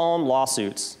heart balm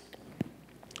lawsuits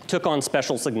took on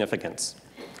special significance.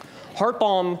 Heart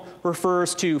balm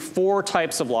refers to 4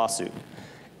 types of lawsuit: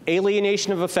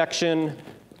 alienation of affection,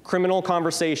 criminal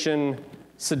conversation,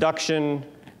 seduction,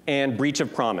 and breach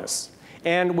of promise.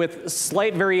 And with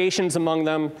slight variations among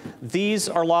them, these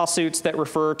are lawsuits that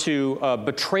refer to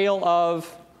betrayal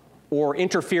of or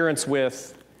interference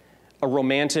with a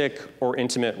romantic or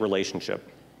intimate relationship.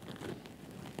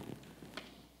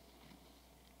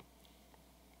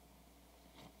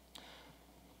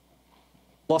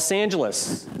 Los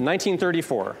Angeles,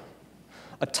 1934.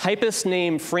 A typist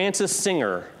named Frances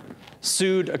Singer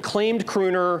sued acclaimed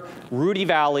crooner Rudy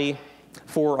Vallee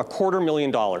for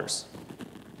 $250,000.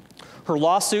 Her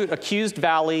lawsuit accused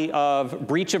Vallee of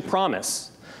breach of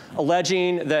promise,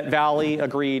 alleging that Vallee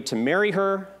agreed to marry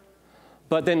her,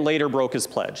 but then later broke his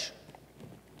pledge.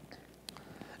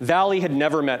 Vallee had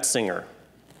never met Singer.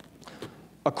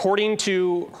 According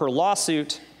to her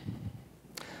lawsuit,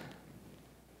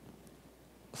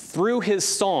 through his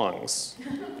songs,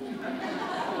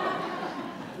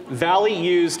 Vallee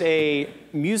used a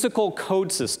musical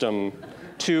code system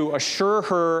to assure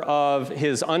her of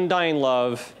his undying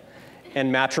love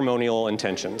and matrimonial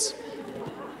intentions.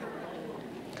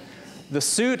 The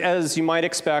suit, as you might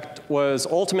expect, was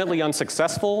ultimately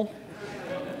unsuccessful,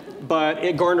 but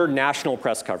it garnered national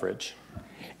press coverage.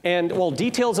 And while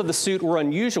details of the suit were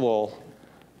unusual,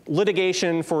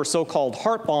 litigation for so-called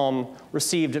heart balm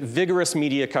received vigorous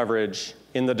media coverage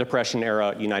in the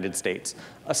Depression-era United States,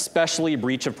 especially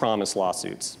breach of promise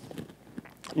lawsuits.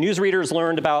 Newsreaders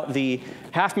learned about the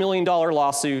 $500,000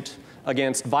 lawsuit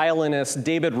against violinist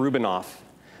David Rubinoff,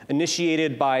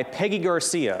 initiated by Peggy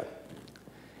Garcia,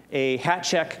 a hat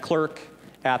check clerk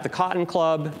at the Cotton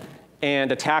Club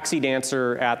and a taxi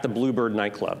dancer at the Bluebird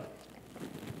nightclub.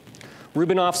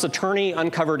 Rubinoff's attorney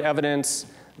uncovered evidence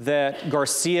that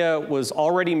Garcia was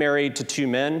already married to 2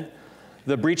 men.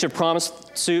 The breach of promise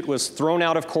suit was thrown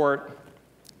out of court,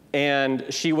 and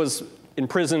she was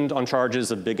imprisoned on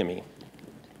charges of bigamy.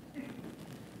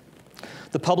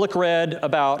 The public read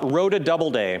about Rhoda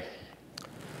Doubleday,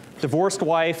 divorced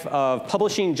wife of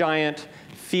publishing giant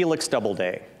Felix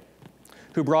Doubleday,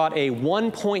 who brought a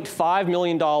 $1.5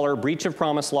 million breach of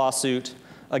promise lawsuit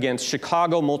against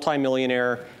Chicago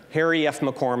multimillionaire Harry F.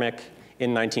 McCormick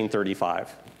in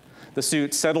 1935. The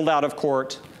suit settled out of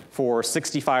court for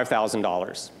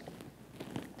 $65,000.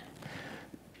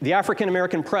 The African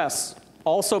American press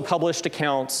also published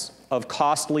accounts of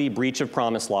costly breach of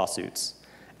promise lawsuits.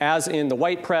 As in the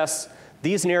white press,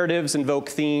 these narratives invoke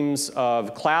themes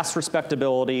of class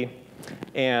respectability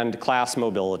and class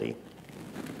mobility.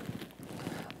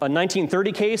 A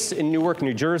 1930 case in Newark,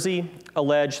 New Jersey,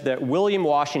 alleged that William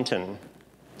Washington,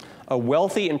 a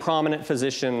wealthy and prominent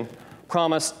physician,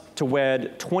 promised to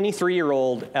wed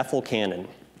 23-year-old Ethel Cannon.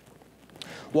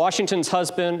 Washington's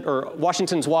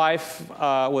wife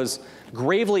was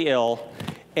gravely ill,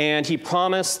 and he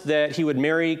promised that he would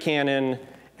marry Cannon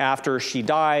after she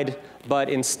died, but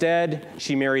instead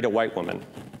she married a white woman.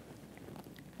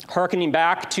 Harkening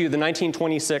back to the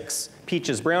 1926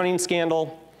 Peaches Browning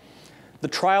scandal, the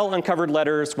trial uncovered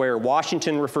letters where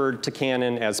Washington referred to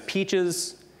Cannon as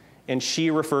Peaches, and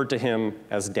she referred to him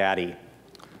as Daddy.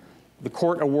 The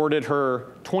court awarded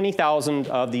her $20,000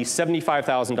 of the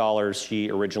 $75,000 she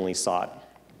originally sought.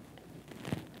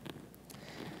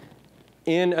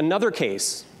 In another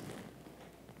case,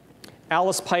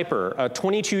 Alice Piper, a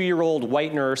 22-year-old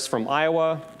white nurse from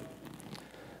Iowa,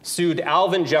 sued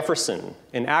Alvin Jefferson,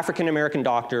 an African-American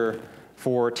doctor,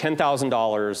 for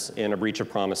 $10,000 in a breach of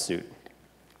promise suit.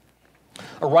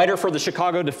 A writer for the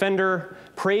Chicago Defender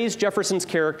praised Jefferson's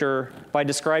character by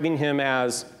describing him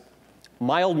as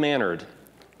mild-mannered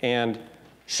and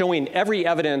showing every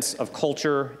evidence of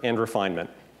culture and refinement.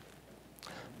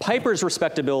 Piper's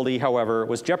respectability, however,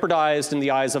 was jeopardized in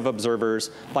the eyes of observers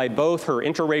by both her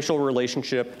interracial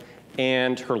relationship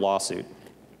and her lawsuit.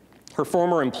 Her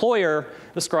former employer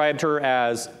described her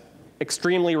as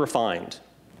extremely refined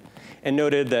and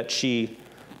noted that she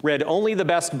read only the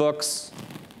best books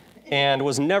and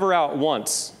was never out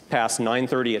once past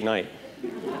 9:30 at night.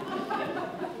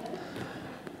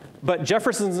 But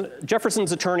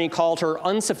Jefferson's attorney called her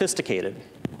unsophisticated,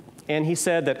 and he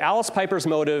said that Alice Piper's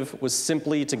motive was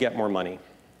simply to get more money.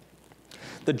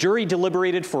 The jury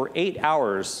deliberated for 8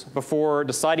 hours before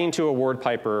deciding to award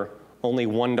Piper only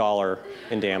 $1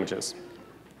 in damages.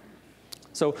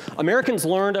 So Americans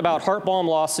learned about heart balm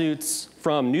lawsuits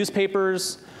from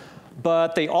newspapers,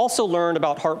 but they also learned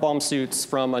about heart balm suits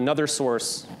from another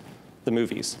source, the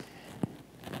movies.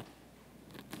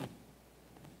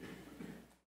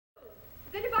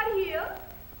 Is anybody here?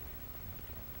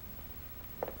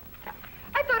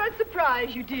 I thought I'd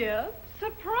surprise you, dear.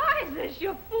 Surprises?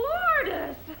 You floored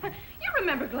us. You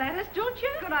remember Gladys, don't you?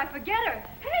 Could I forget her?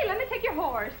 Hey, let me take your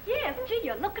horse. Yes, gee,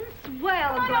 you're looking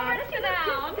swell, Come on over Gladys. and sit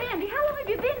down. Sandy, how long have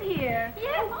you been here?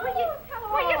 Yes,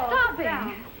 Where you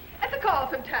stopping? At the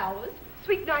Carlton Towers,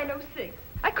 Suite 906.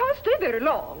 I can't stay very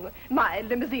long. My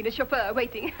limousine chauffeur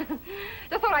waiting.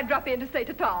 Just thought I'd drop in to say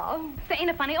ta-ta. Say, ain't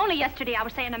it funny? Only yesterday I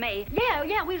was saying to May.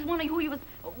 Yeah, we was wondering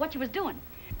what you was doing.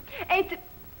 Ain't it...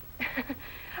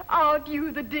 Aren't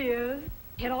you the dears?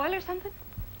 Hit oil or something?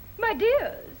 My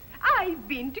dears, I've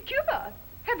been to Cuba,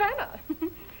 Havana.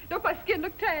 Don't my skin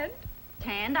look tanned?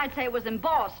 Tanned? I'd say it was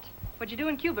embossed. What'd you do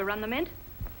in Cuba, run the mint?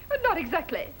 Well, not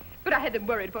exactly, but I had them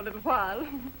worried for a little while.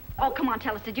 Oh, come on,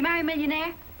 tell us, did you marry a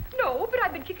millionaire? No, but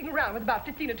I've been kicking around with about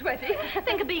 15 or 20.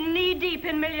 Think of being knee-deep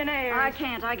in millionaires. I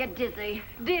can't, I get dizzy.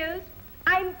 Dears,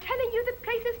 I'm telling you the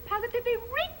place is positively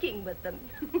reeking with them.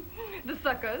 The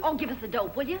suckers. Oh, give us the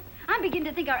dope, will you? I'm beginning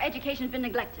to think our education's been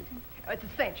neglected. Oh, it's a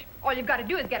cinch. All you've got to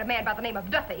do is get a man by the name of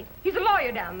Duffy. He's a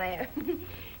lawyer down there.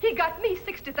 He got me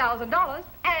 $60,000,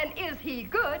 and is he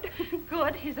good?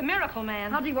 Good, he's a miracle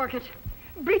man. How'd he work it?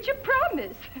 Breach of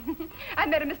promise. I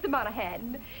met a Mr.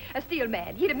 Monahan, a steel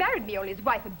man. He'd have married me, only his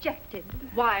wife objected.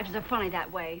 Wives are funny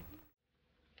that way.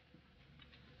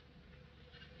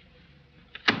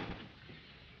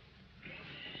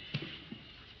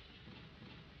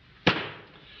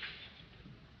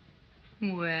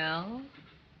 Well?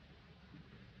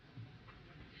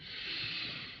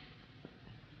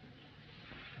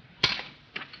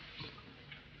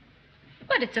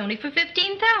 But it's only for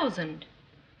 $15,000.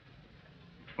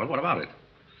 Well, what about it?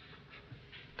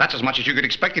 That's as much as you could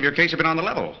expect if your case had been on the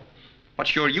level.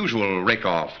 What's your usual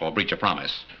rake-off or breach of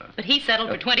promise? But he settled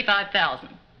for $25,000.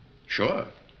 Sure.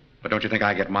 But don't you think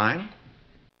I get mine?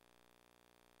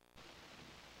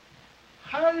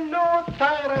 Hello,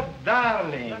 Tyra,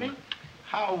 darling.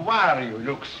 How are you?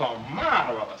 Look so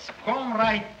marvelous. Come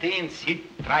right in, sit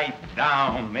right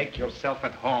down, make yourself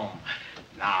at home.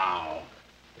 Now,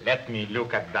 let me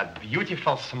look at that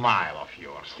beautiful smile of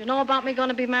yours. Do you know about me going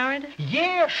to be married?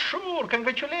 Yeah, sure.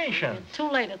 Congratulations. It's too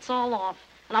late. It's all off.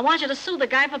 And I want you to sue the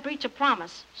guy for breach of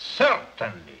promise.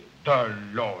 Certainly. The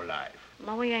lowlife.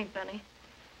 No, he ain't, Benny.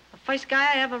 The first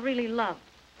guy I ever really loved.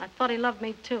 I thought he loved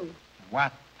me, too.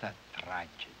 What a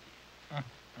tragedy.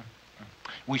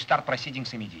 We start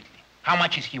proceedings immediately. How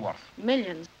much is he worth?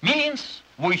 Millions. Millions?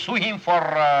 We sue him for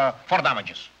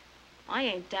damages. I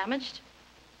ain't damaged.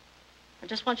 I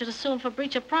just want you to sue him for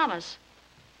breach of promise.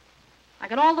 I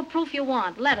got all the proof you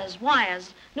want. Letters,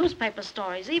 wires, newspaper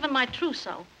stories, even my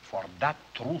trousseau. For that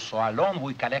trousseau alone,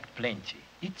 we collect plenty.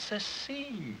 It's a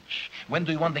cinch. When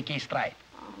do you want the case tried?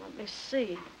 Oh, let me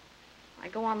see. I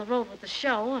go on the road with the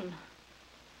show, and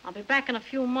I'll be back in a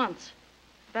few months.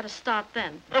 Better start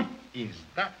then. Is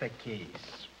that the case?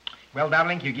 Well,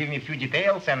 darling, you give me a few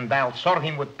details, and I'll sort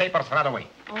him with papers right away.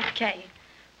 Okay.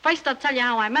 First, I'll tell you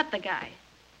how I met the guy.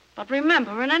 But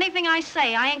remember, in anything I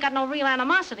say, I ain't got no real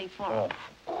animosity for him. Of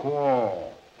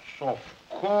course. Of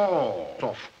course.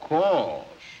 Of course.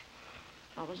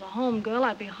 If I was a home girl,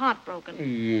 I'd be heartbroken.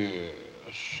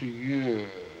 Yes, yes,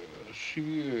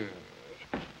 yes.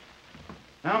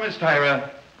 Now, Miss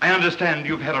Tyra, I understand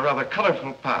you've had a rather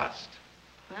colorful past.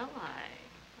 Well,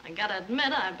 I gotta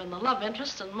admit, I've been the love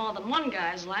interest in more than one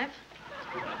guy's life.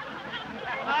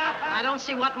 I don't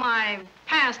see what my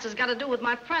past has got to do with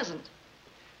my present.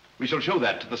 We shall show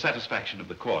that to the satisfaction of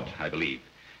the court, I believe.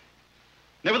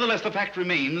 Nevertheless, the fact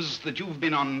remains that you've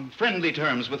been on friendly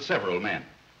terms with several men.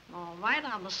 All right,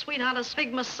 I'm the sweetheart of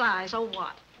Svig Messiah, so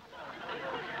what?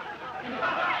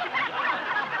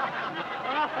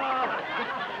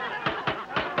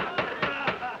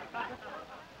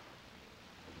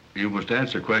 You must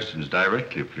answer questions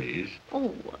directly, please.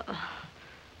 Oh,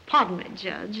 pardon me,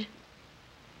 Judge.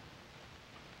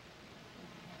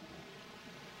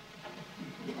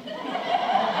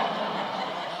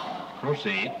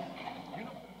 Proceed.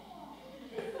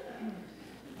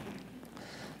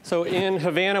 So in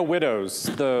Havana Widows,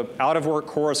 the out-of-work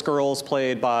chorus girls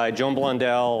played by Joan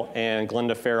Blondell and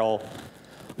Glenda Farrell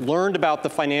learned about the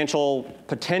financial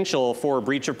potential for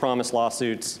breach of promise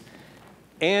lawsuits,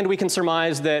 and we can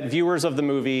surmise that viewers of the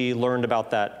movie learned about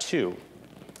that too.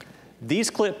 These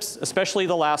clips, especially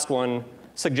the last one,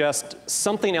 suggest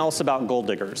something else about gold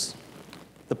diggers.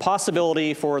 The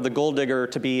possibility for the gold digger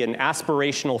to be an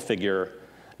aspirational figure,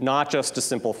 not just a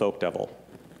simple folk devil.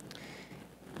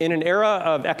 In an era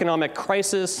of economic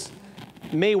crisis,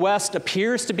 Mae West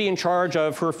appears to be in charge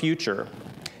of her future.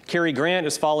 Cary Grant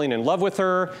is falling in love with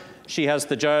her. She has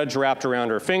the judge wrapped around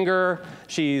her finger.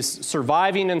 She's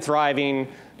surviving and thriving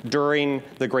during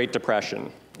the Great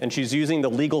Depression, and she's using the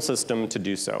legal system to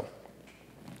do so.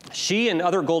 She and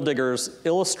other gold diggers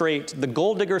illustrate the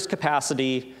gold digger's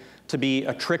capacity to be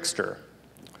a trickster,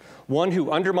 one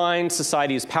who undermines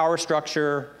society's power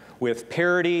structure with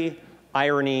parody,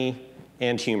 irony,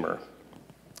 and humor.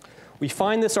 We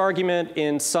find this argument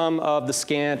in some of the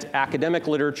scant academic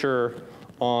literature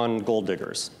on gold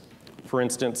diggers. For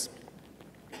instance,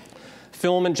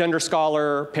 film and gender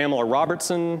scholar Pamela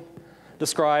Robertson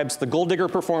describes the gold digger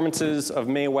performances of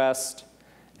Mae West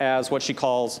as what she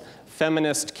calls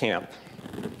feminist camp.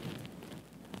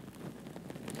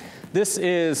 This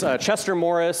is Chester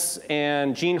Morris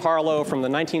and Jean Harlow from the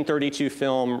 1932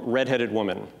 film Red-Headed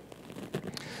Woman.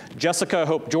 Jessica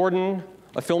Hope Jordan,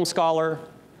 a film scholar,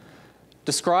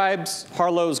 describes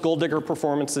Harlow's gold digger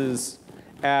performances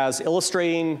as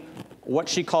illustrating what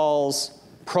she calls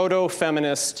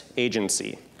proto-feminist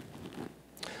agency.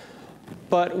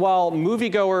 But while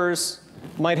moviegoers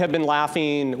might have been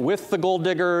laughing with the gold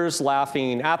diggers,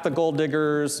 laughing at the gold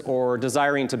diggers, or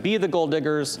desiring to be the gold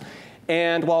diggers,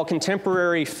 and while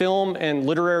contemporary film and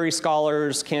literary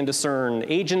scholars can discern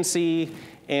agency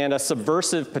and a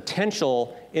subversive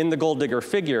potential in the gold digger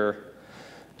figure,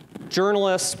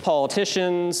 journalists,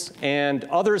 politicians, and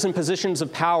others in positions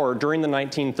of power during the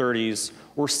 1930s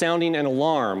were sounding an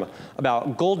alarm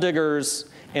about gold diggers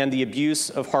and the abuse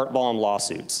of heart-balm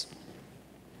lawsuits.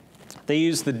 They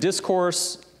used the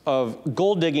discourse of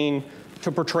gold digging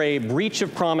to portray breach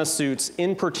of promise suits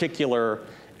in particular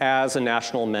as a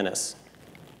national menace.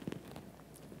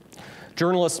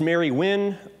 Journalist Mary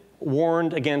Wynn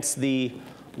warned against the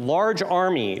large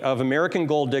army of American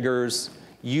gold diggers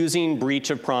using breach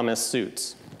of promise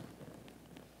suits.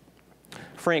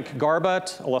 Frank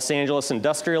Garbutt, a Los Angeles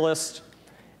industrialist,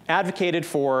 advocated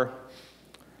for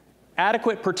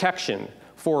adequate protection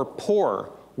for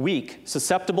poor, weak,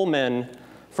 susceptible men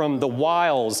from the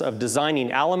wiles of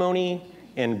designing alimony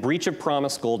and breach of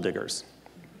promise gold diggers.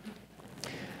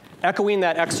 Echoing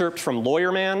that excerpt from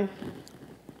Lawyer Man,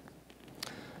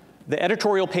 the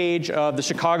editorial page of the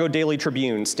Chicago Daily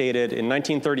Tribune stated in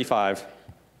 1935,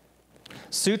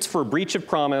 "Suits for breach of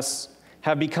promise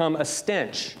have become a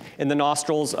stench in the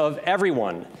nostrils of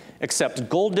everyone except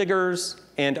gold diggers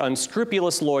and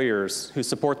unscrupulous lawyers who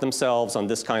support themselves on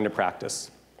this kind of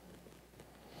practice."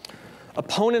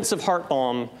 Opponents of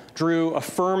heart-balm drew a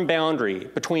firm boundary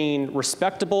between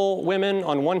respectable women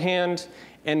on one hand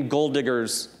and gold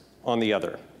diggers on the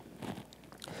other.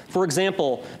 For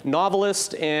example,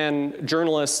 novelist and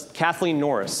journalist Kathleen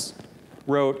Norris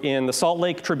wrote in the Salt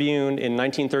Lake Tribune in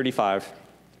 1935,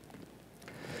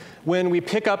 "When we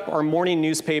pick up our morning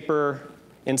newspaper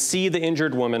and see the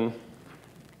injured woman,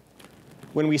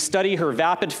 when we study her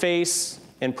vapid face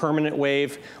and permanent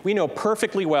wave, we know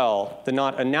perfectly well that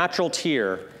not a natural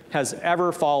tear has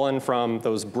ever fallen from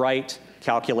those bright,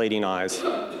 calculating eyes,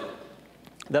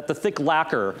 that the thick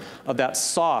lacquer of that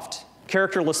soft,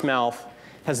 characterless mouth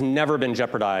has never been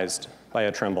jeopardized by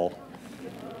a tremble."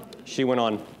 She went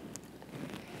on,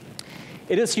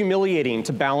 "It is humiliating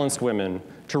to balanced women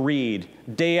to read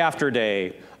day after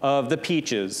day of the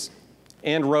Peaches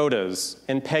and Rhodas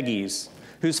and Peggies,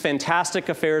 whose fantastic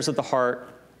affairs of the heart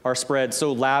are spread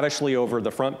so lavishly over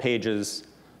the front pages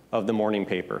of the morning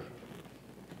paper."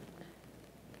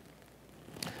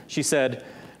 She said,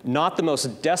 "Not the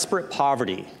most desperate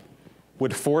poverty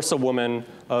would force a woman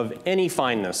of any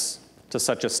fineness to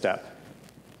such a step."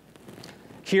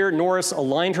 Here, Norris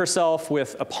aligned herself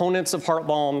with opponents of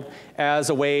heart-balm as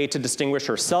a way to distinguish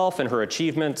herself and her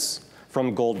achievements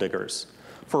from gold diggers.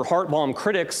 For heart-balm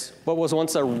critics, what was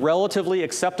once a relatively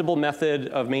acceptable method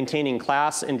of maintaining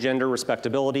class and gender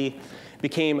respectability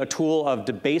became a tool of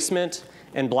debasement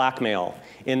and blackmail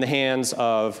in the hands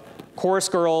of chorus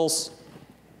girls,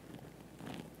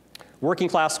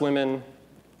 working-class women,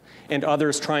 and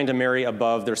others trying to marry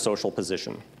above their social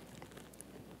position.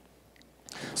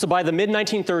 So by the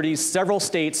mid-1930s, several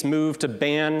states moved to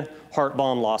ban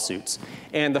heart-balm lawsuits.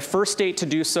 And the first state to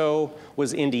do so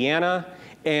was Indiana,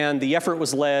 and the effort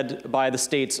was led by the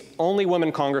state's only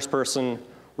woman congressperson,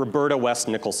 Roberta West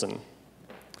Nicholson.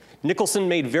 Nicholson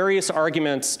made various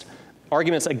arguments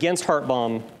against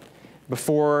heart-balm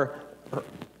before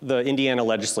the Indiana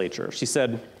legislature. She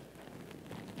said,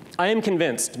 "I am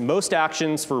convinced most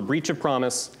actions for breach of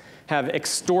promise have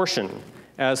extortion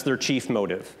as their chief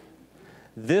motive.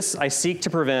 This I seek to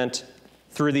prevent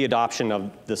through the adoption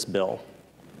of this bill."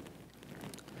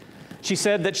 She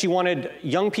said that she wanted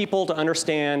young people to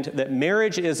understand that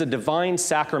marriage is a divine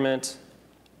sacrament,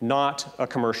 not a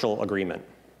commercial agreement.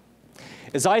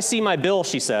 As I see my bill,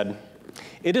 she said,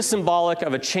 it is symbolic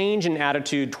of a change in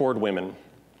attitude toward women.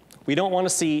 We don't want to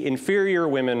see inferior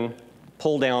women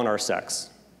pull down our sex.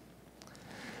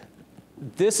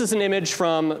 This is an image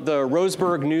from the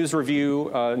Roseburg News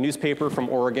Review newspaper from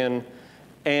Oregon.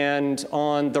 And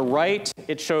on the right,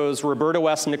 it shows Roberta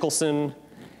West Nicholson.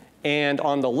 And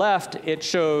on the left, it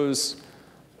shows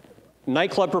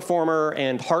nightclub performer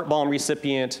and heart balm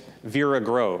recipient Vera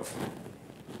Grove.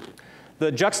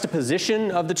 The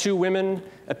juxtaposition of the two women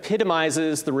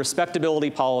epitomizes the respectability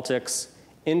politics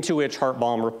into which heart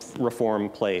balm reform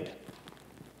played.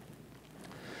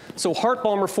 So heart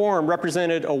balm reform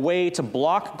represented a way to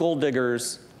block gold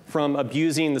diggers from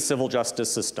abusing the civil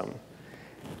justice system.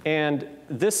 And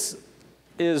this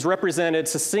is represented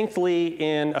succinctly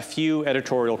in a few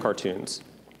editorial cartoons.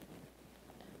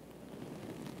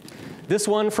 This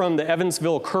one from the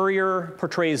Evansville Courier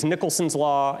portrays Nicholson's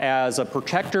law as a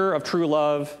protector of true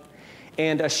love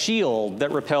and a shield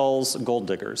that repels gold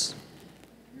diggers.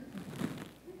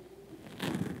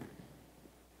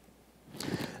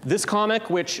 This comic,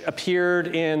 which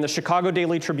appeared in the Chicago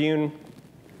Daily Tribune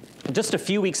just a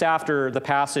few weeks after the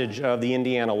passage of the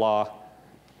Indiana law,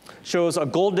 shows a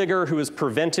gold digger who is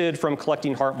prevented from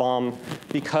collecting heart balm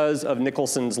because of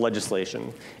Nicholson's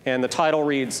legislation. And the title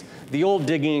reads, "The old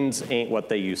diggings ain't what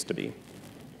they used to be."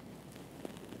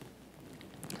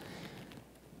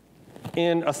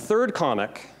 In a third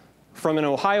comic from an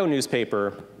Ohio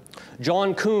newspaper,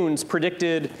 John Coons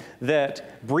predicted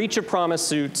that breach of promise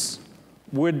suits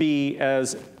would be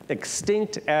as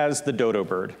extinct as the dodo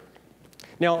bird.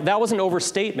 Now, that was an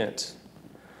overstatement,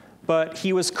 but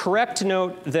he was correct to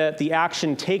note that the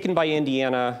action taken by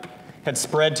Indiana had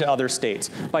spread to other states.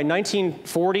 By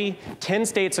 1940, 10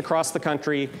 states across the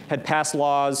country had passed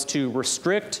laws to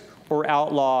restrict or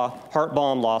outlaw heart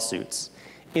balm lawsuits.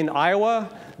 In Iowa,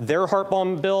 their heart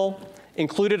balm bill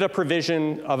included a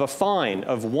provision of a fine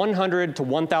of $100 to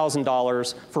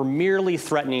 $1,000 for merely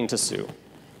threatening to sue.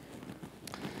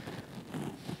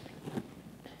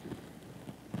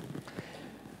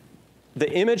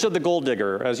 The image of the gold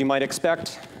digger, as you might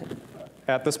expect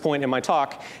at this point in my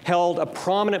talk, held a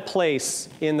prominent place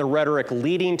in the rhetoric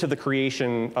leading to the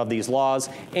creation of these laws,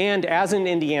 and as in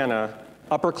Indiana,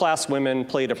 upper-class women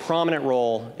played a prominent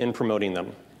role in promoting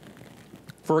them.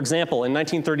 For example, in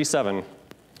 1937,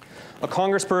 a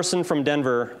congressperson from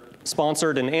Denver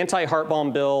sponsored an anti-heart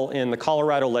balm bill in the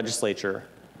Colorado legislature,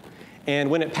 and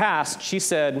when it passed, she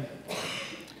said,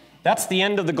 "That's the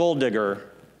end of the gold digger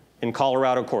in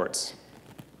Colorado courts."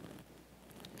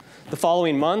 The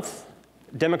following month,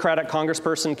 Democratic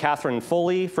Congressperson Catherine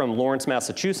Foley from Lawrence,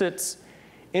 Massachusetts,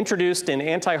 introduced an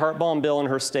anti-heart balm bill in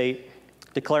her state,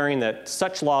 declaring that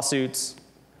such lawsuits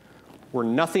were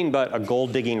nothing but a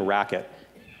gold-digging racket.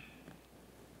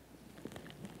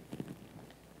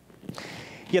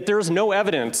 Yet there is no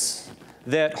evidence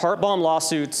that heart balm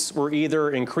lawsuits were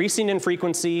either increasing in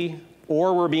frequency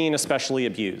or were being especially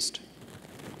abused.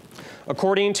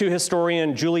 According to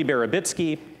historian Julie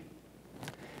Barabitsky,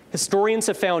 historians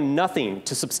have found nothing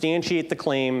to substantiate the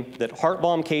claim that heart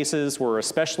balm cases were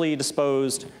especially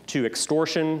disposed to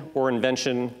extortion or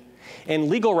invention, and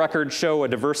legal records show a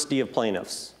diversity of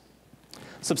plaintiffs.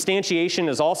 Substantiation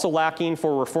is also lacking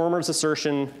for reformers'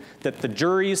 assertion that the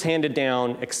juries handed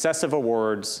down excessive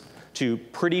awards to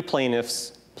pretty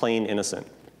plaintiffs, plain innocent.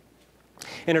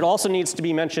 And it also needs to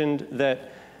be mentioned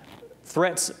that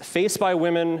threats faced by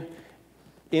women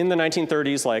in the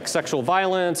 1930s, like sexual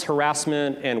violence,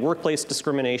 harassment, and workplace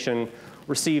discrimination,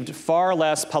 received far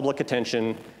less public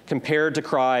attention compared to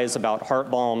cries about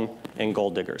heart balm and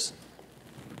gold diggers.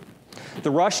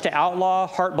 The rush to outlaw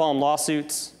heart balm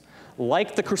lawsuits,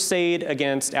 like the crusade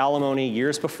against alimony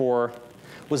years before,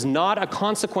 was not a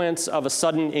consequence of a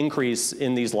sudden increase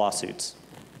in these lawsuits.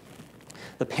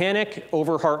 The panic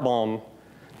over heart balm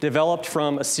developed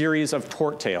from a series of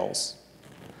tort tales.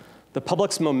 The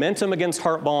public's momentum against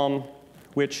heart balm,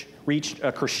 which reached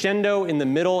a crescendo in the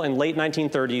middle and late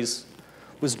 1930s,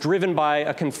 was driven by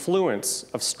a confluence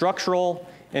of structural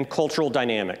and cultural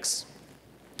dynamics.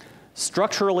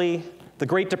 Structurally, the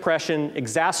Great Depression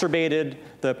exacerbated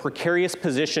the precarious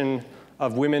position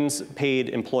of women's paid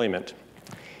employment,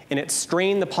 and it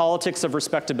strained the politics of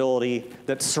respectability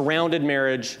that surrounded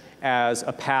marriage as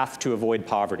a path to avoid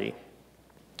poverty.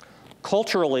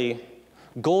 Culturally,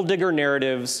 gold digger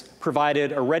narratives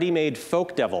provided a ready-made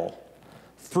folk devil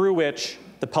through which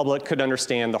the public could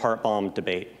understand the heart balm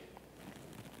debate.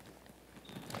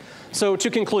 So to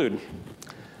conclude,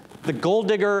 The gold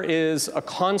digger is a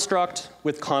construct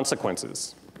with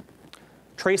consequences.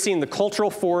 Tracing the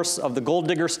cultural force of the gold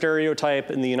digger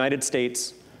stereotype in the United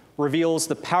States reveals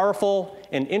the powerful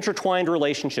and intertwined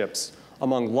relationships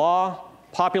among law,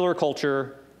 popular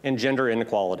culture, and gender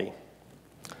inequality.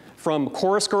 From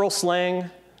chorus girl slang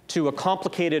to a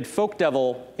complicated folk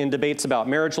devil in debates about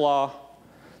marriage law,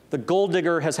 the gold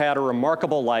digger has had a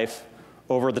remarkable life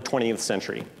over the 20th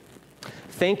century.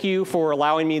 Thank you for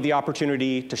allowing me the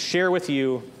opportunity to share with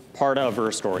you part of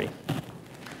her story.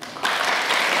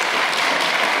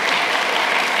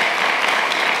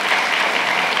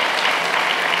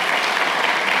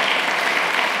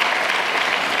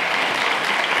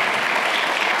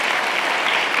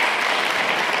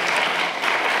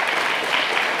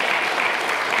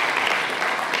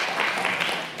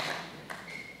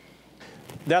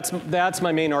 That's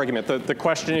my main argument. The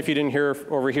question, if you didn't hear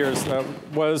over here, is,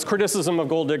 was criticism of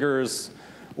gold diggers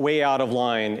way out of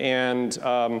line? And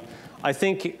I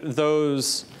think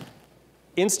those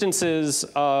instances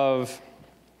of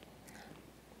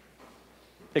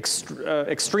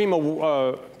extreme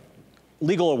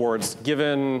legal awards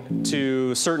given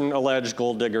to certain alleged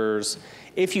gold diggers,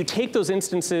 if you take those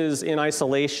instances in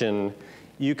isolation,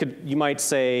 you might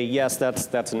say, yes,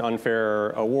 that's an unfair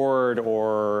award,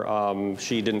 or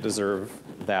she didn't deserve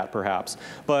that, perhaps.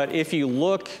 But if you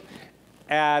look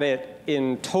at it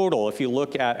in total, if you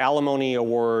look at alimony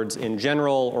awards in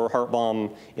general or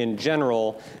Hartbaum in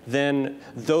general, then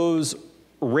those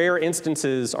rare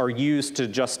instances are used to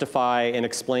justify and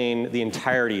explain the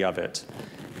entirety of it.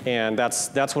 And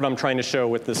that's what I'm trying to show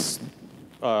with this,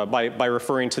 by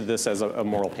referring to this as a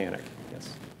moral panic.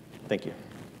 Yes, thank you.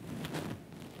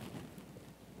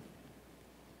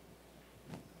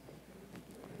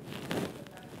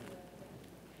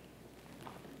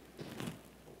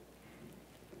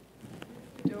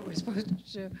 We're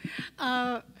supposed to do.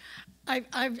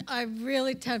 I'm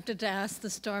really tempted to ask the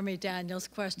Stormy Daniels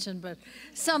question, but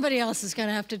somebody else is going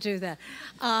to have to do that.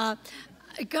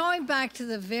 Going back to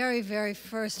the very, very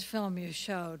first film you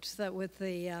showed, that with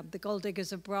the Gold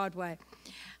Diggers of Broadway,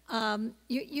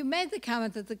 you made the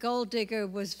comment that the Gold Digger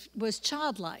was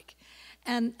childlike,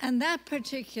 and that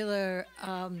particular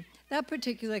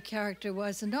character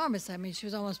was enormous. I mean, she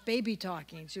was almost baby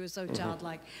talking. She was so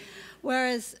childlike.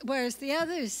 Whereas the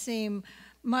others seem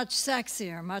much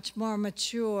sexier, much more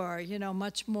mature, you know,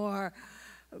 much more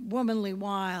womanly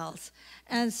wiles.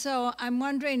 And so I'm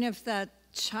wondering if that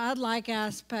childlike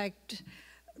aspect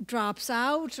drops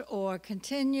out or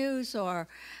continues, or,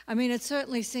 I mean, it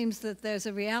certainly seems that there's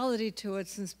a reality to it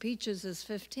since Peaches is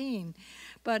 15.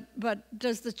 But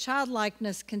does the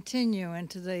childlikeness continue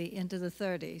into the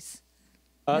 30s?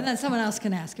 And then someone else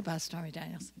can ask about Stormy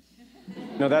Daniels.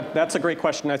 No, that's a great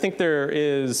question. I think there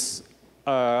is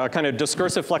a kind of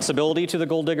discursive flexibility to the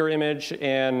gold digger image,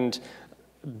 and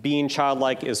being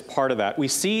childlike is part of that. We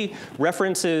see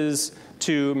references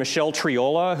to Michelle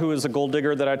Triola, who is a gold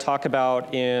digger that I talk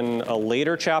about in a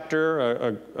later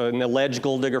chapter, an alleged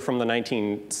gold digger from the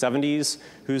 1970s,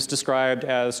 who's described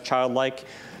as childlike.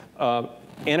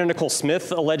 Anna Nicole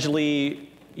Smith allegedly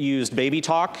used baby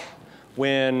talk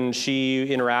when she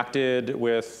interacted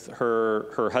with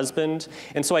her husband.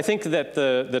 And so I think that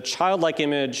the childlike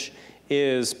image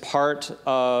is part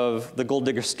of the gold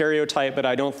digger stereotype, but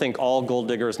I don't think all gold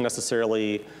diggers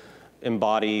necessarily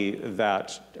embody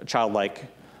that childlike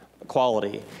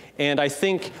quality. And I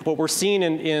think what we're seeing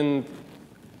in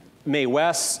Mae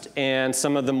West and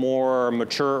some of the more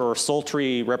mature or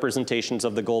sultry representations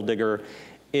of the gold digger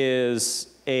is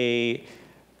a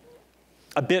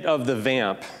bit of the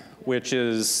vamp, which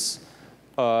is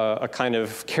a kind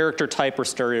of character type or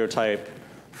stereotype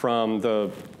from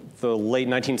the late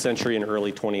 19th century and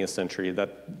early 20th century,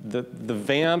 that the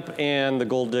vamp and the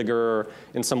gold digger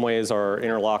in some ways are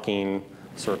interlocking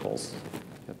circles.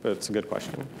 But it's a good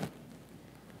question.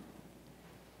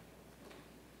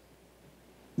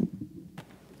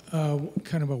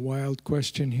 Kind of a wild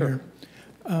question here.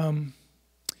 Sure.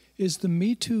 Is the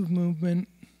Me Too movement,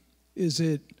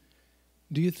 do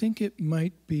you think it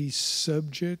might be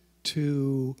subject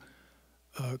to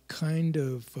a kind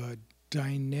of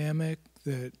dynamic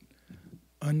that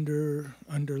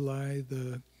underlie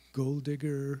the gold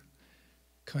digger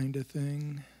kind of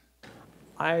thing?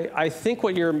 I think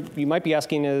what you might be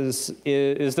asking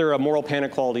is there a moral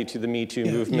panic quality to the Me Too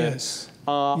movement? Yes.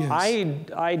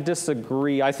 Yes. I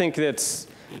disagree. I think that's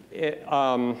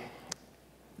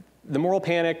the moral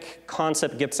panic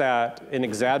concept gets at an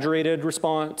exaggerated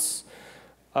response.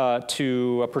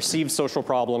 to a perceived social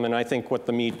problem, and I think what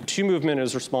the Me Too movement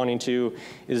is responding to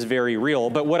is very real.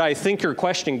 But what I think your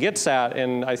question gets at,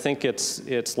 and I think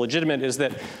it's legitimate, is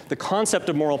that the concept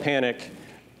of moral panic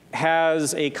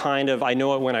has a kind of I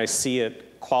know it when I see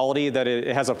it quality, that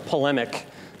it has a polemic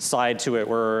side to it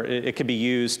where it could be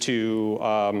used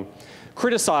to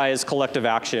criticize collective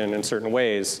action in certain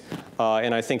ways.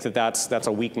 And I think that that's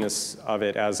a weakness of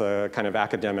it as a kind of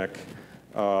academic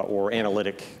or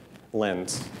analytic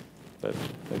lens. But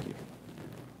thank you.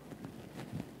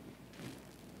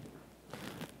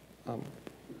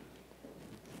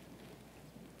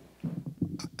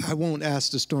 I won't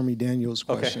ask the Stormy Daniels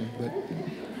question,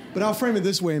 but I'll frame it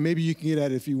this way, and maybe you can get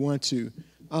at it if you want to.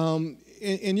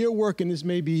 In your work, and this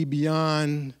may be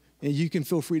beyond, and you can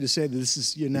feel free to say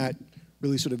that you're not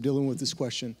really sort of dealing with this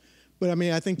question, but I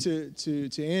mean, I think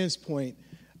to Ann's point,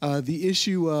 the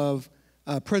issue of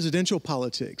presidential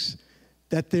politics,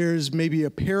 that there's maybe a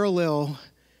parallel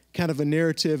kind of a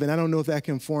narrative, and I don't know if that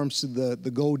conforms to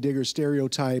the gold digger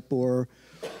stereotype or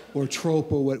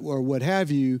trope or what have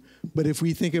you, but if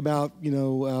we think about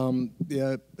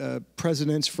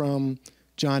presidents from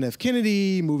John F.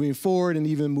 Kennedy moving forward and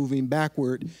even moving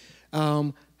backward,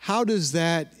 how does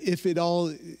that, if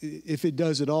it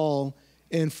does at all,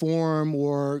 inform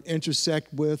or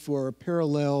intersect with or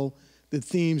parallel the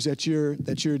themes that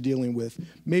you're dealing with?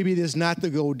 Maybe it is not the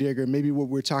gold digger. Maybe what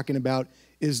we're talking about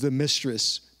is the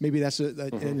mistress. Maybe that's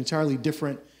an entirely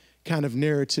different kind of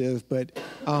narrative. But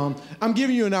I'm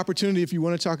giving you an opportunity if you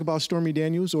want to talk about Stormy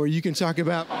Daniels, or you can talk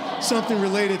about something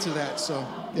related to that. So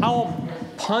yeah. I'll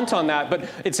punt on that, but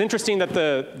it's interesting that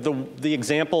the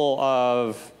example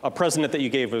of a president that you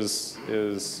gave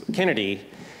is Kennedy,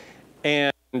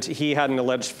 and he had an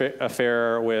alleged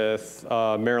affair with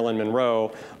Marilyn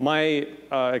Monroe. My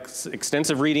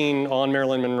extensive reading on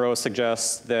Marilyn Monroe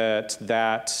suggests that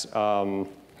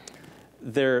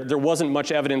there wasn't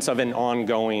much evidence of an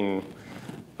ongoing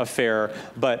affair,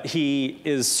 but he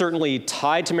is certainly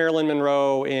tied to Marilyn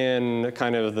Monroe in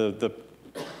kind of the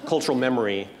cultural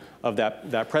memory of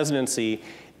that presidency.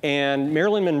 And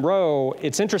Marilyn Monroe,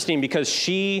 it's interesting because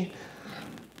she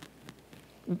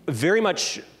very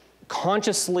much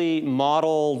consciously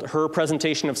modeled her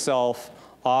presentation of self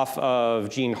off of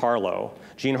Jean Harlow.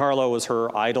 Jean Harlow was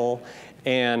her idol,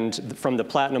 and from the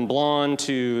platinum blonde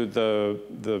to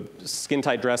the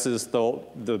skin-tight dresses,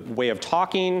 the way of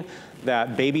talking,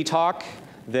 that baby talk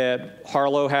that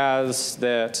Harlow has,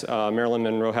 that Marilyn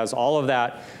Monroe has, all of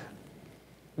that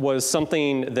was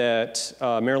something that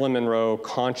Marilyn Monroe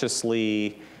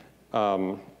consciously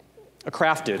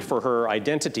crafted for her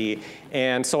identity.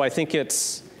 And so I think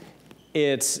it's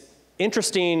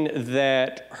interesting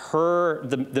that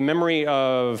the memory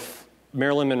of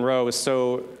Marilyn Monroe is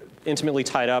so intimately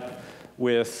tied up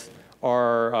with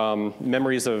our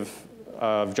memories of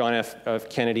John F.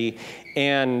 Kennedy.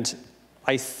 And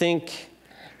I think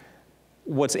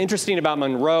what's interesting about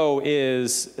Monroe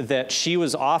is that she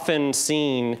was often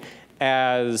seen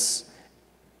as,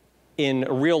 in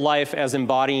real life, as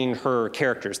embodying her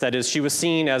characters. That is, she was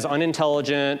seen as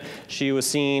unintelligent, she was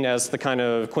seen as the kind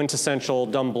of quintessential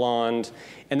dumb blonde,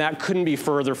 and that couldn't be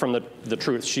further from the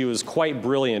truth. She was quite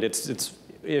brilliant.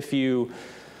 If you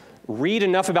read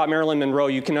enough about Marilyn Monroe,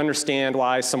 you can understand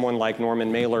why someone like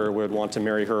Norman Mailer would want to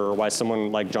marry her, or why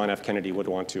someone like John F. Kennedy would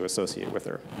want to associate with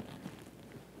her.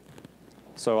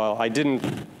 So I didn't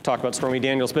talk about Stormy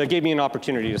Daniels, but it gave me an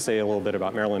opportunity to say a little bit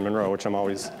about Marilyn Monroe, which I'm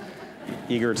always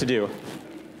eager to do.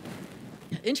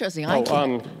 Interesting.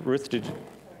 Ruth, did you?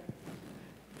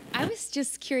 I was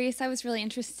just curious. I was really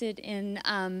interested in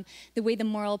the way the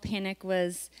moral panic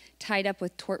was tied up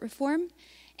with tort reform.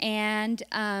 And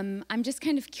I'm just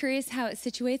kind of curious how it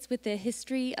situates with the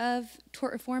history of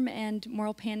tort reform and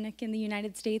moral panic in the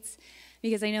United States,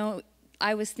 because I know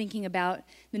I was thinking about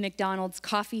the McDonald's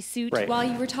coffee suit while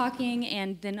you were talking,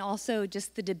 and then also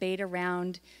just the debate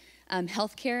around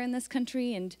healthcare in this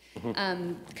country, and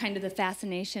kind of the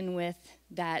fascination with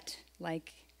that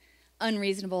like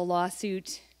unreasonable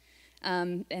lawsuit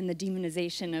and the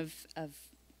demonization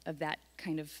of that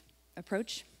kind of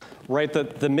approach. Right,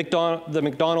 the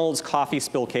McDonald's coffee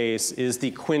spill case is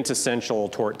the quintessential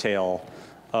tort tale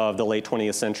of the late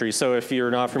 20th century. So if you're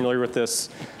not familiar with this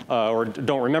or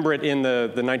don't remember it, in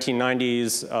the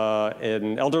 1990s,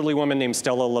 an elderly woman named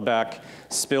Stella Lebec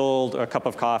spilled a cup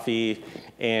of coffee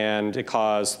and it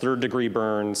caused third-degree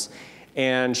burns.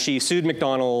 And she sued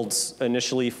McDonald's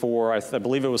initially for, I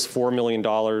believe it was $4 million.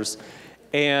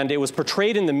 And it was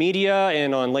portrayed in the media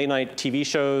and on late-night TV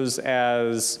shows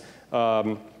as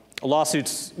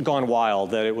lawsuits gone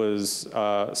wild, that it was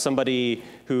somebody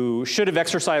who should have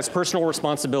exercised personal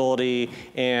responsibility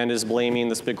and is blaming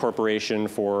this big corporation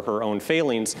for her own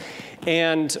failings.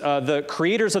 And the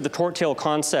creators of the tort tale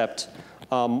concept,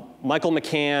 Michael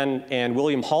McCann and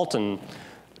William Halton,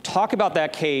 talk about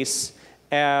that case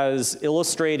as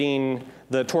illustrating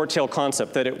the tort tale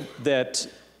concept, that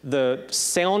the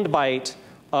soundbite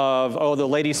of, oh, the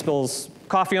lady spills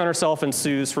coffee on herself and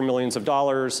sues for millions of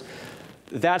dollars,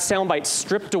 that soundbite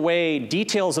stripped away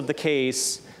details of the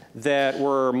case that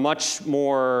were much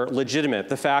more legitimate.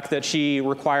 The fact that she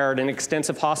required an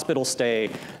extensive hospital stay,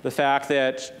 the fact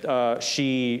that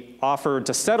she offered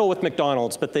to settle with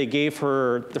McDonald's, but they gave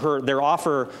their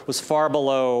offer was far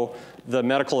below the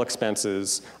medical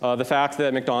expenses, the fact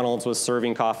that McDonald's was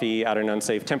serving coffee at an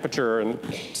unsafe temperature, and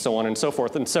so on and so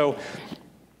forth. And so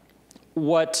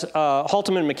what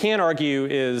Haltom and McCann argue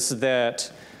is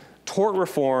that tort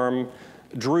reform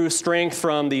drew strength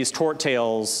from these tort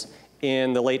tales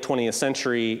in the late 20th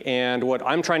century, and what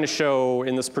I'm trying to show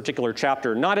in this particular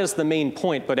chapter, not as the main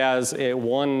point, but as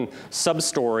one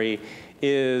sub-story,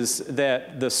 is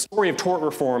that the story of tort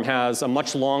reform has a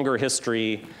much longer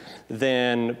history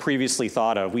than previously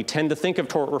thought of. We tend to think of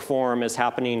tort reform as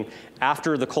happening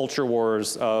after the culture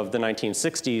wars of the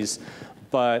 1960s,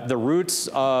 but the roots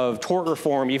of tort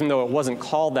reform, even though it wasn't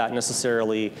called that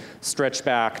necessarily, stretch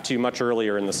back to much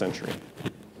earlier in the century.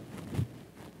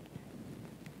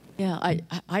 Yeah,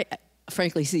 I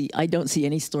frankly I don't see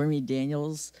any Stormy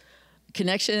Daniels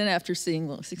connection after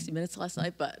seeing 60 Minutes last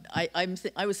night, but I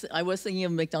was thinking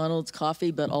of McDonald's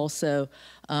coffee, but also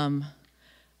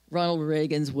Ronald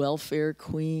Reagan's welfare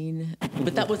queen,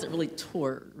 but that wasn't really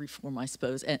tort reform, I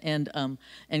suppose. And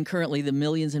currently the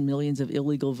millions and millions of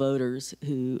illegal voters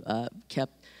who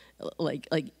kept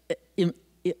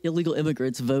illegal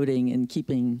immigrants voting and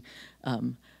keeping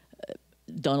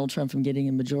Donald Trump from getting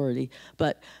a majority.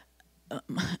 But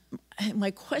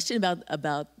my question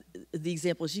about the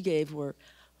examples you gave were,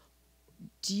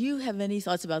 do you have any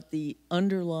thoughts about the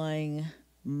underlying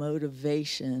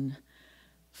motivation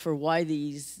for why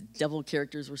these devil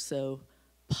characters were so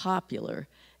popular?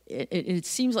 It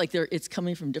seems like it's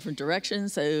coming from different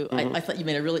directions. So I thought you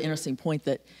made a really interesting point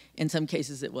that in some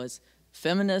cases it was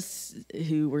feminists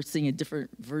who were seeing a different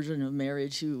version of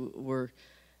marriage, who were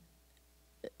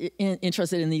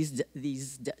interested in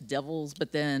these devils,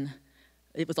 but then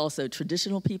it was also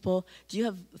traditional people. Do you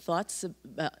have thoughts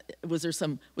about, was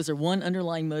there one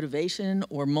underlying motivation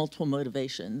or multiple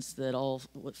motivations that all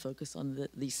would focus on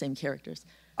these same characters?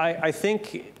 I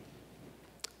think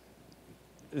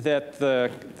that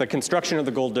the construction of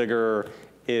the gold digger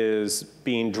is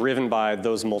being driven by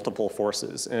those multiple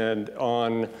forces. And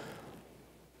on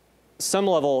some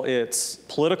level, it's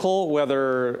political,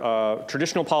 whether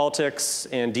traditional politics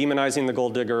and demonizing the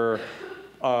gold digger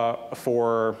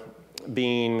for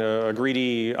being a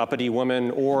greedy, uppity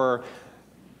woman, or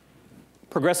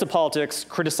progressive politics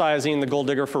criticizing the gold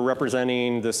digger for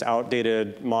representing this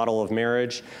outdated model of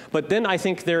marriage. But then I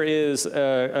think there is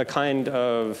a kind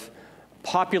of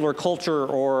popular culture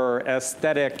or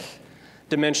aesthetic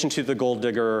dimension to the gold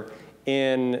digger,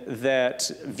 in that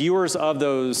viewers of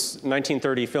those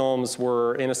 1930 films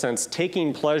were, in a sense,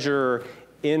 taking pleasure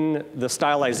in the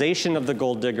stylization of the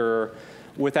gold digger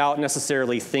without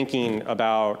necessarily thinking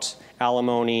about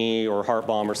alimony or heart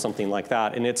bomb or something like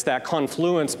that. And it's that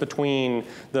confluence between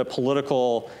the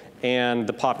political and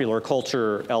the popular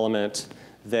culture element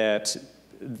that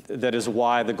is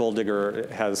why the gold digger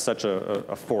has such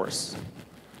a force.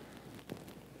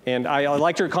 And I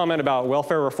liked your comment about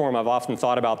welfare reform. I've often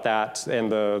thought about that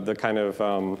and the kind of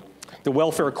the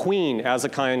welfare queen as a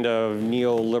kind of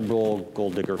neoliberal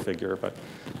gold digger figure, but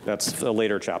that's a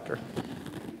later chapter.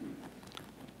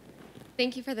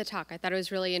 Thank you for the talk. I thought it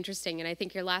was really interesting, and I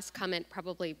think your last comment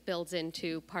probably builds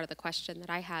into part of the question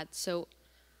that I had. So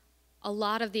a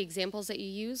lot of the examples that you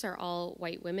use are all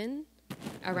white women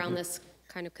around this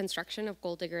kind of construction of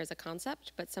gold digger as a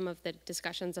concept, but some of the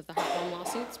discussions of the heart bomb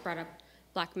lawsuits brought up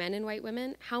Black men and white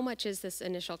women. How much is this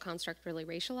initial construct really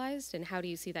racialized, and how do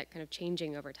you see that kind of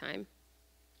changing over time?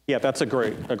 Yeah, that's a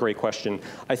great question.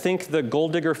 I think the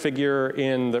gold digger figure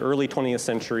in the early 20th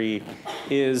century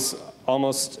is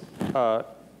almost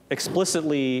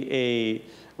explicitly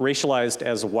racialized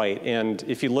as white. And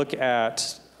if you look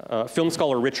at film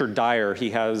scholar Richard Dyer,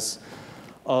 he has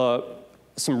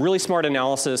some really smart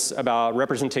analysis about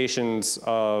representations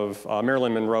of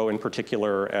Marilyn Monroe in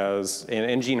particular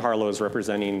and Jean Harlow as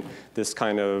representing this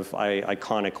kind of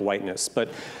iconic whiteness.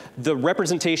 But the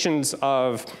representations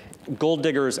of gold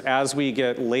diggers as we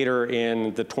get later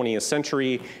in the 20th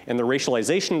century and the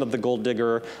racialization of the gold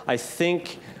digger, I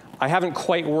think I haven't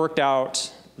quite worked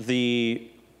out the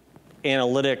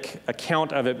analytic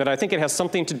account of it, but I think it has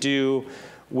something to do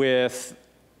with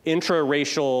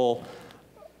intra-racial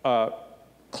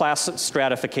class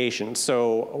stratification,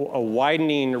 so a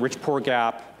widening rich-poor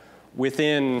gap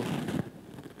within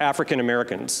African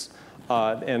Americans.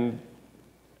 And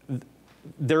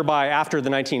thereby, after the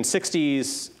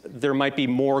 1960s, there might be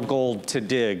more gold to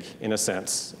dig, in a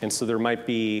sense. And so there might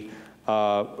be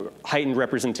heightened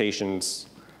representations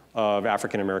of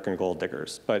African American gold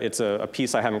diggers. But it's a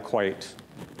piece I haven't quite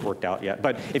worked out yet.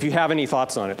 But if you have any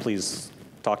thoughts on it, please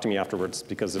talk to me afterwards,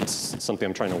 because it's something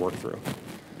I'm trying to work through.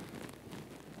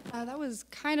 That was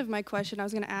kind of my question. I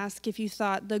was going to ask if you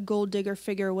thought the gold digger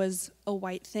figure was a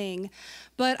white thing.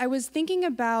 But I was thinking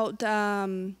about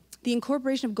the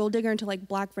incorporation of gold digger into like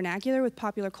black vernacular with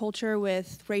popular culture,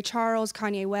 with Ray Charles,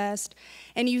 Kanye West.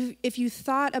 And if you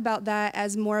thought about that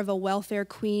as more of a welfare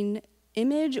queen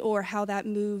image, or how that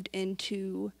moved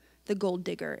into the gold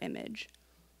digger image.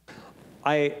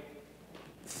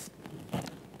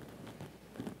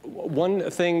 One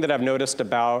thing that I've noticed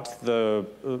about the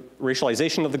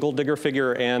racialization of the gold digger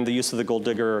figure and the use of the gold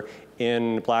digger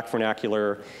in black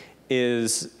vernacular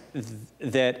is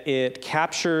that it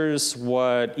captures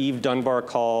what Eve Dunbar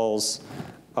calls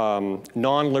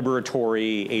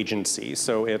non-liberatory agency.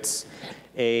 So it's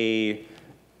a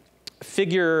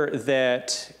figure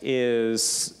that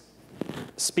is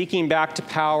speaking back to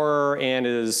power and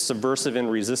is subversive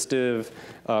and resistive,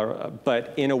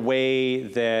 but in a way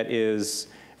that is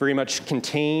very much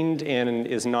contained and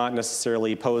is not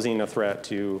necessarily posing a threat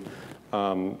to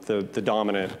the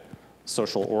dominant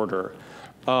social order.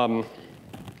 And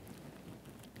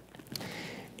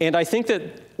I think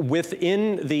that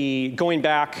within the, going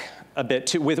back a bit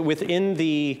to, within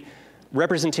the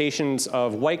representations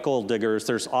of white gold diggers,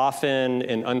 there's often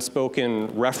an unspoken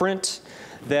referent.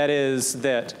 That is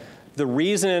that the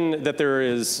reason that there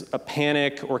is a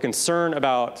panic or concern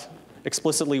about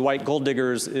explicitly white gold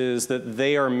diggers is that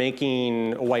they are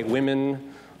making white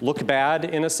women look bad,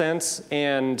 in a sense,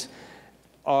 and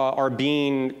are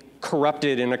being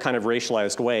corrupted in a kind of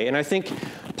racialized way. And I think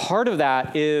part of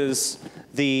that is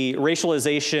the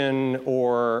racialization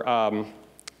or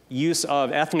use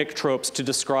of ethnic tropes to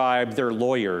describe their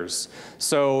lawyers.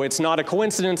 So it's not a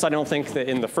coincidence, I don't think, that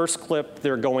in the first clip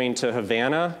they're going to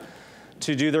Havana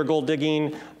to do their gold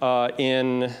digging.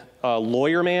 In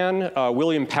Lawyer Man,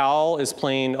 William Powell is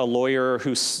playing a lawyer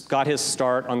who got his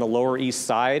start on the Lower East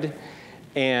Side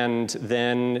and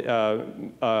then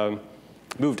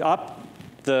moved up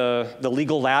the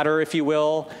legal ladder, if you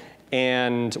will,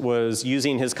 and was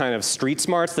using his kind of street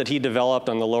smarts that he developed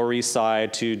on the Lower East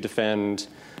Side to defend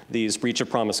these breach of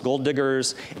promise gold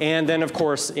diggers. And then, of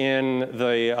course, in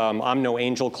the I'm No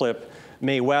Angel clip,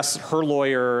 Mae West, her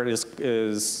lawyer,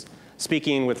 is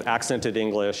speaking with accented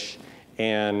English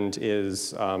and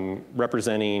is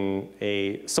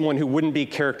representing someone who wouldn't be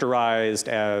characterized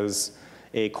as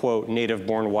a, quote,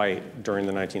 native-born white during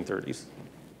the 1930s.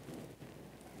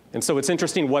 And so it's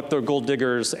interesting what the gold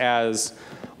diggers as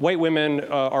white women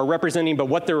are representing,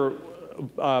 but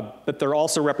they're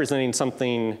also representing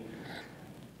something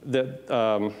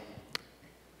that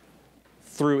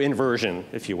through inversion,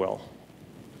 if you will.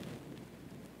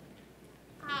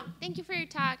 Thank you for your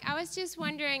talk. I was just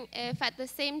wondering if at the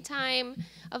same time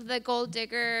of the gold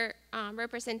digger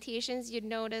representations, you'd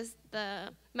notice the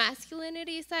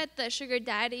masculinity side, the sugar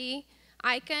daddy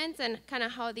icons, and kind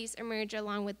of how these emerge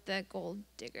along with the gold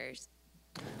diggers.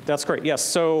 That's great, yes.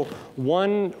 So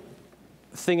one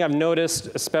thing I've noticed,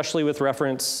 especially with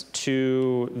reference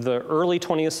to the early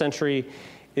 20th century,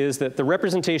 is that the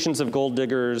representations of gold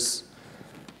diggers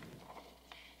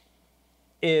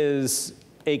is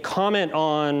a comment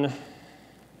on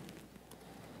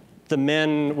the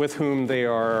men with whom they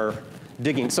are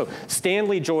digging. So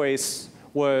Stanley Joyce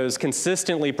was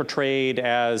consistently portrayed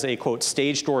as a, quote,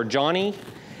 stage door Johnny,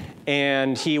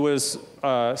 and he was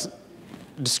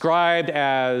described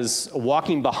as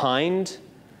walking behind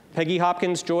Peggy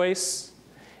Hopkins Joyce,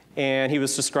 and he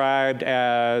was described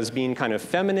as being kind of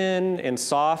feminine and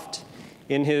soft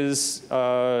in his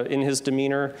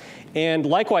demeanor. And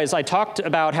likewise, I talked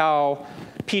about how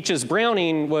Peaches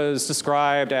Browning was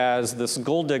described as this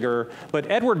gold digger,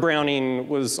 but Edward Browning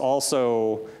was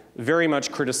also very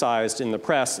much criticized in the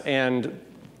press, and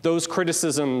those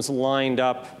criticisms lined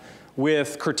up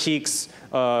with critiques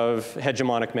of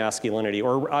hegemonic masculinity.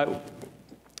 Or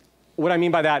what I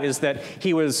mean by that is that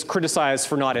he was criticized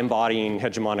for not embodying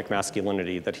hegemonic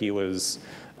masculinity, that he was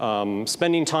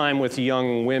spending time with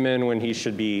young women when he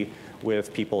should be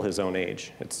with people his own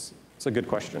age. It's a good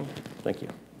question. Thank you.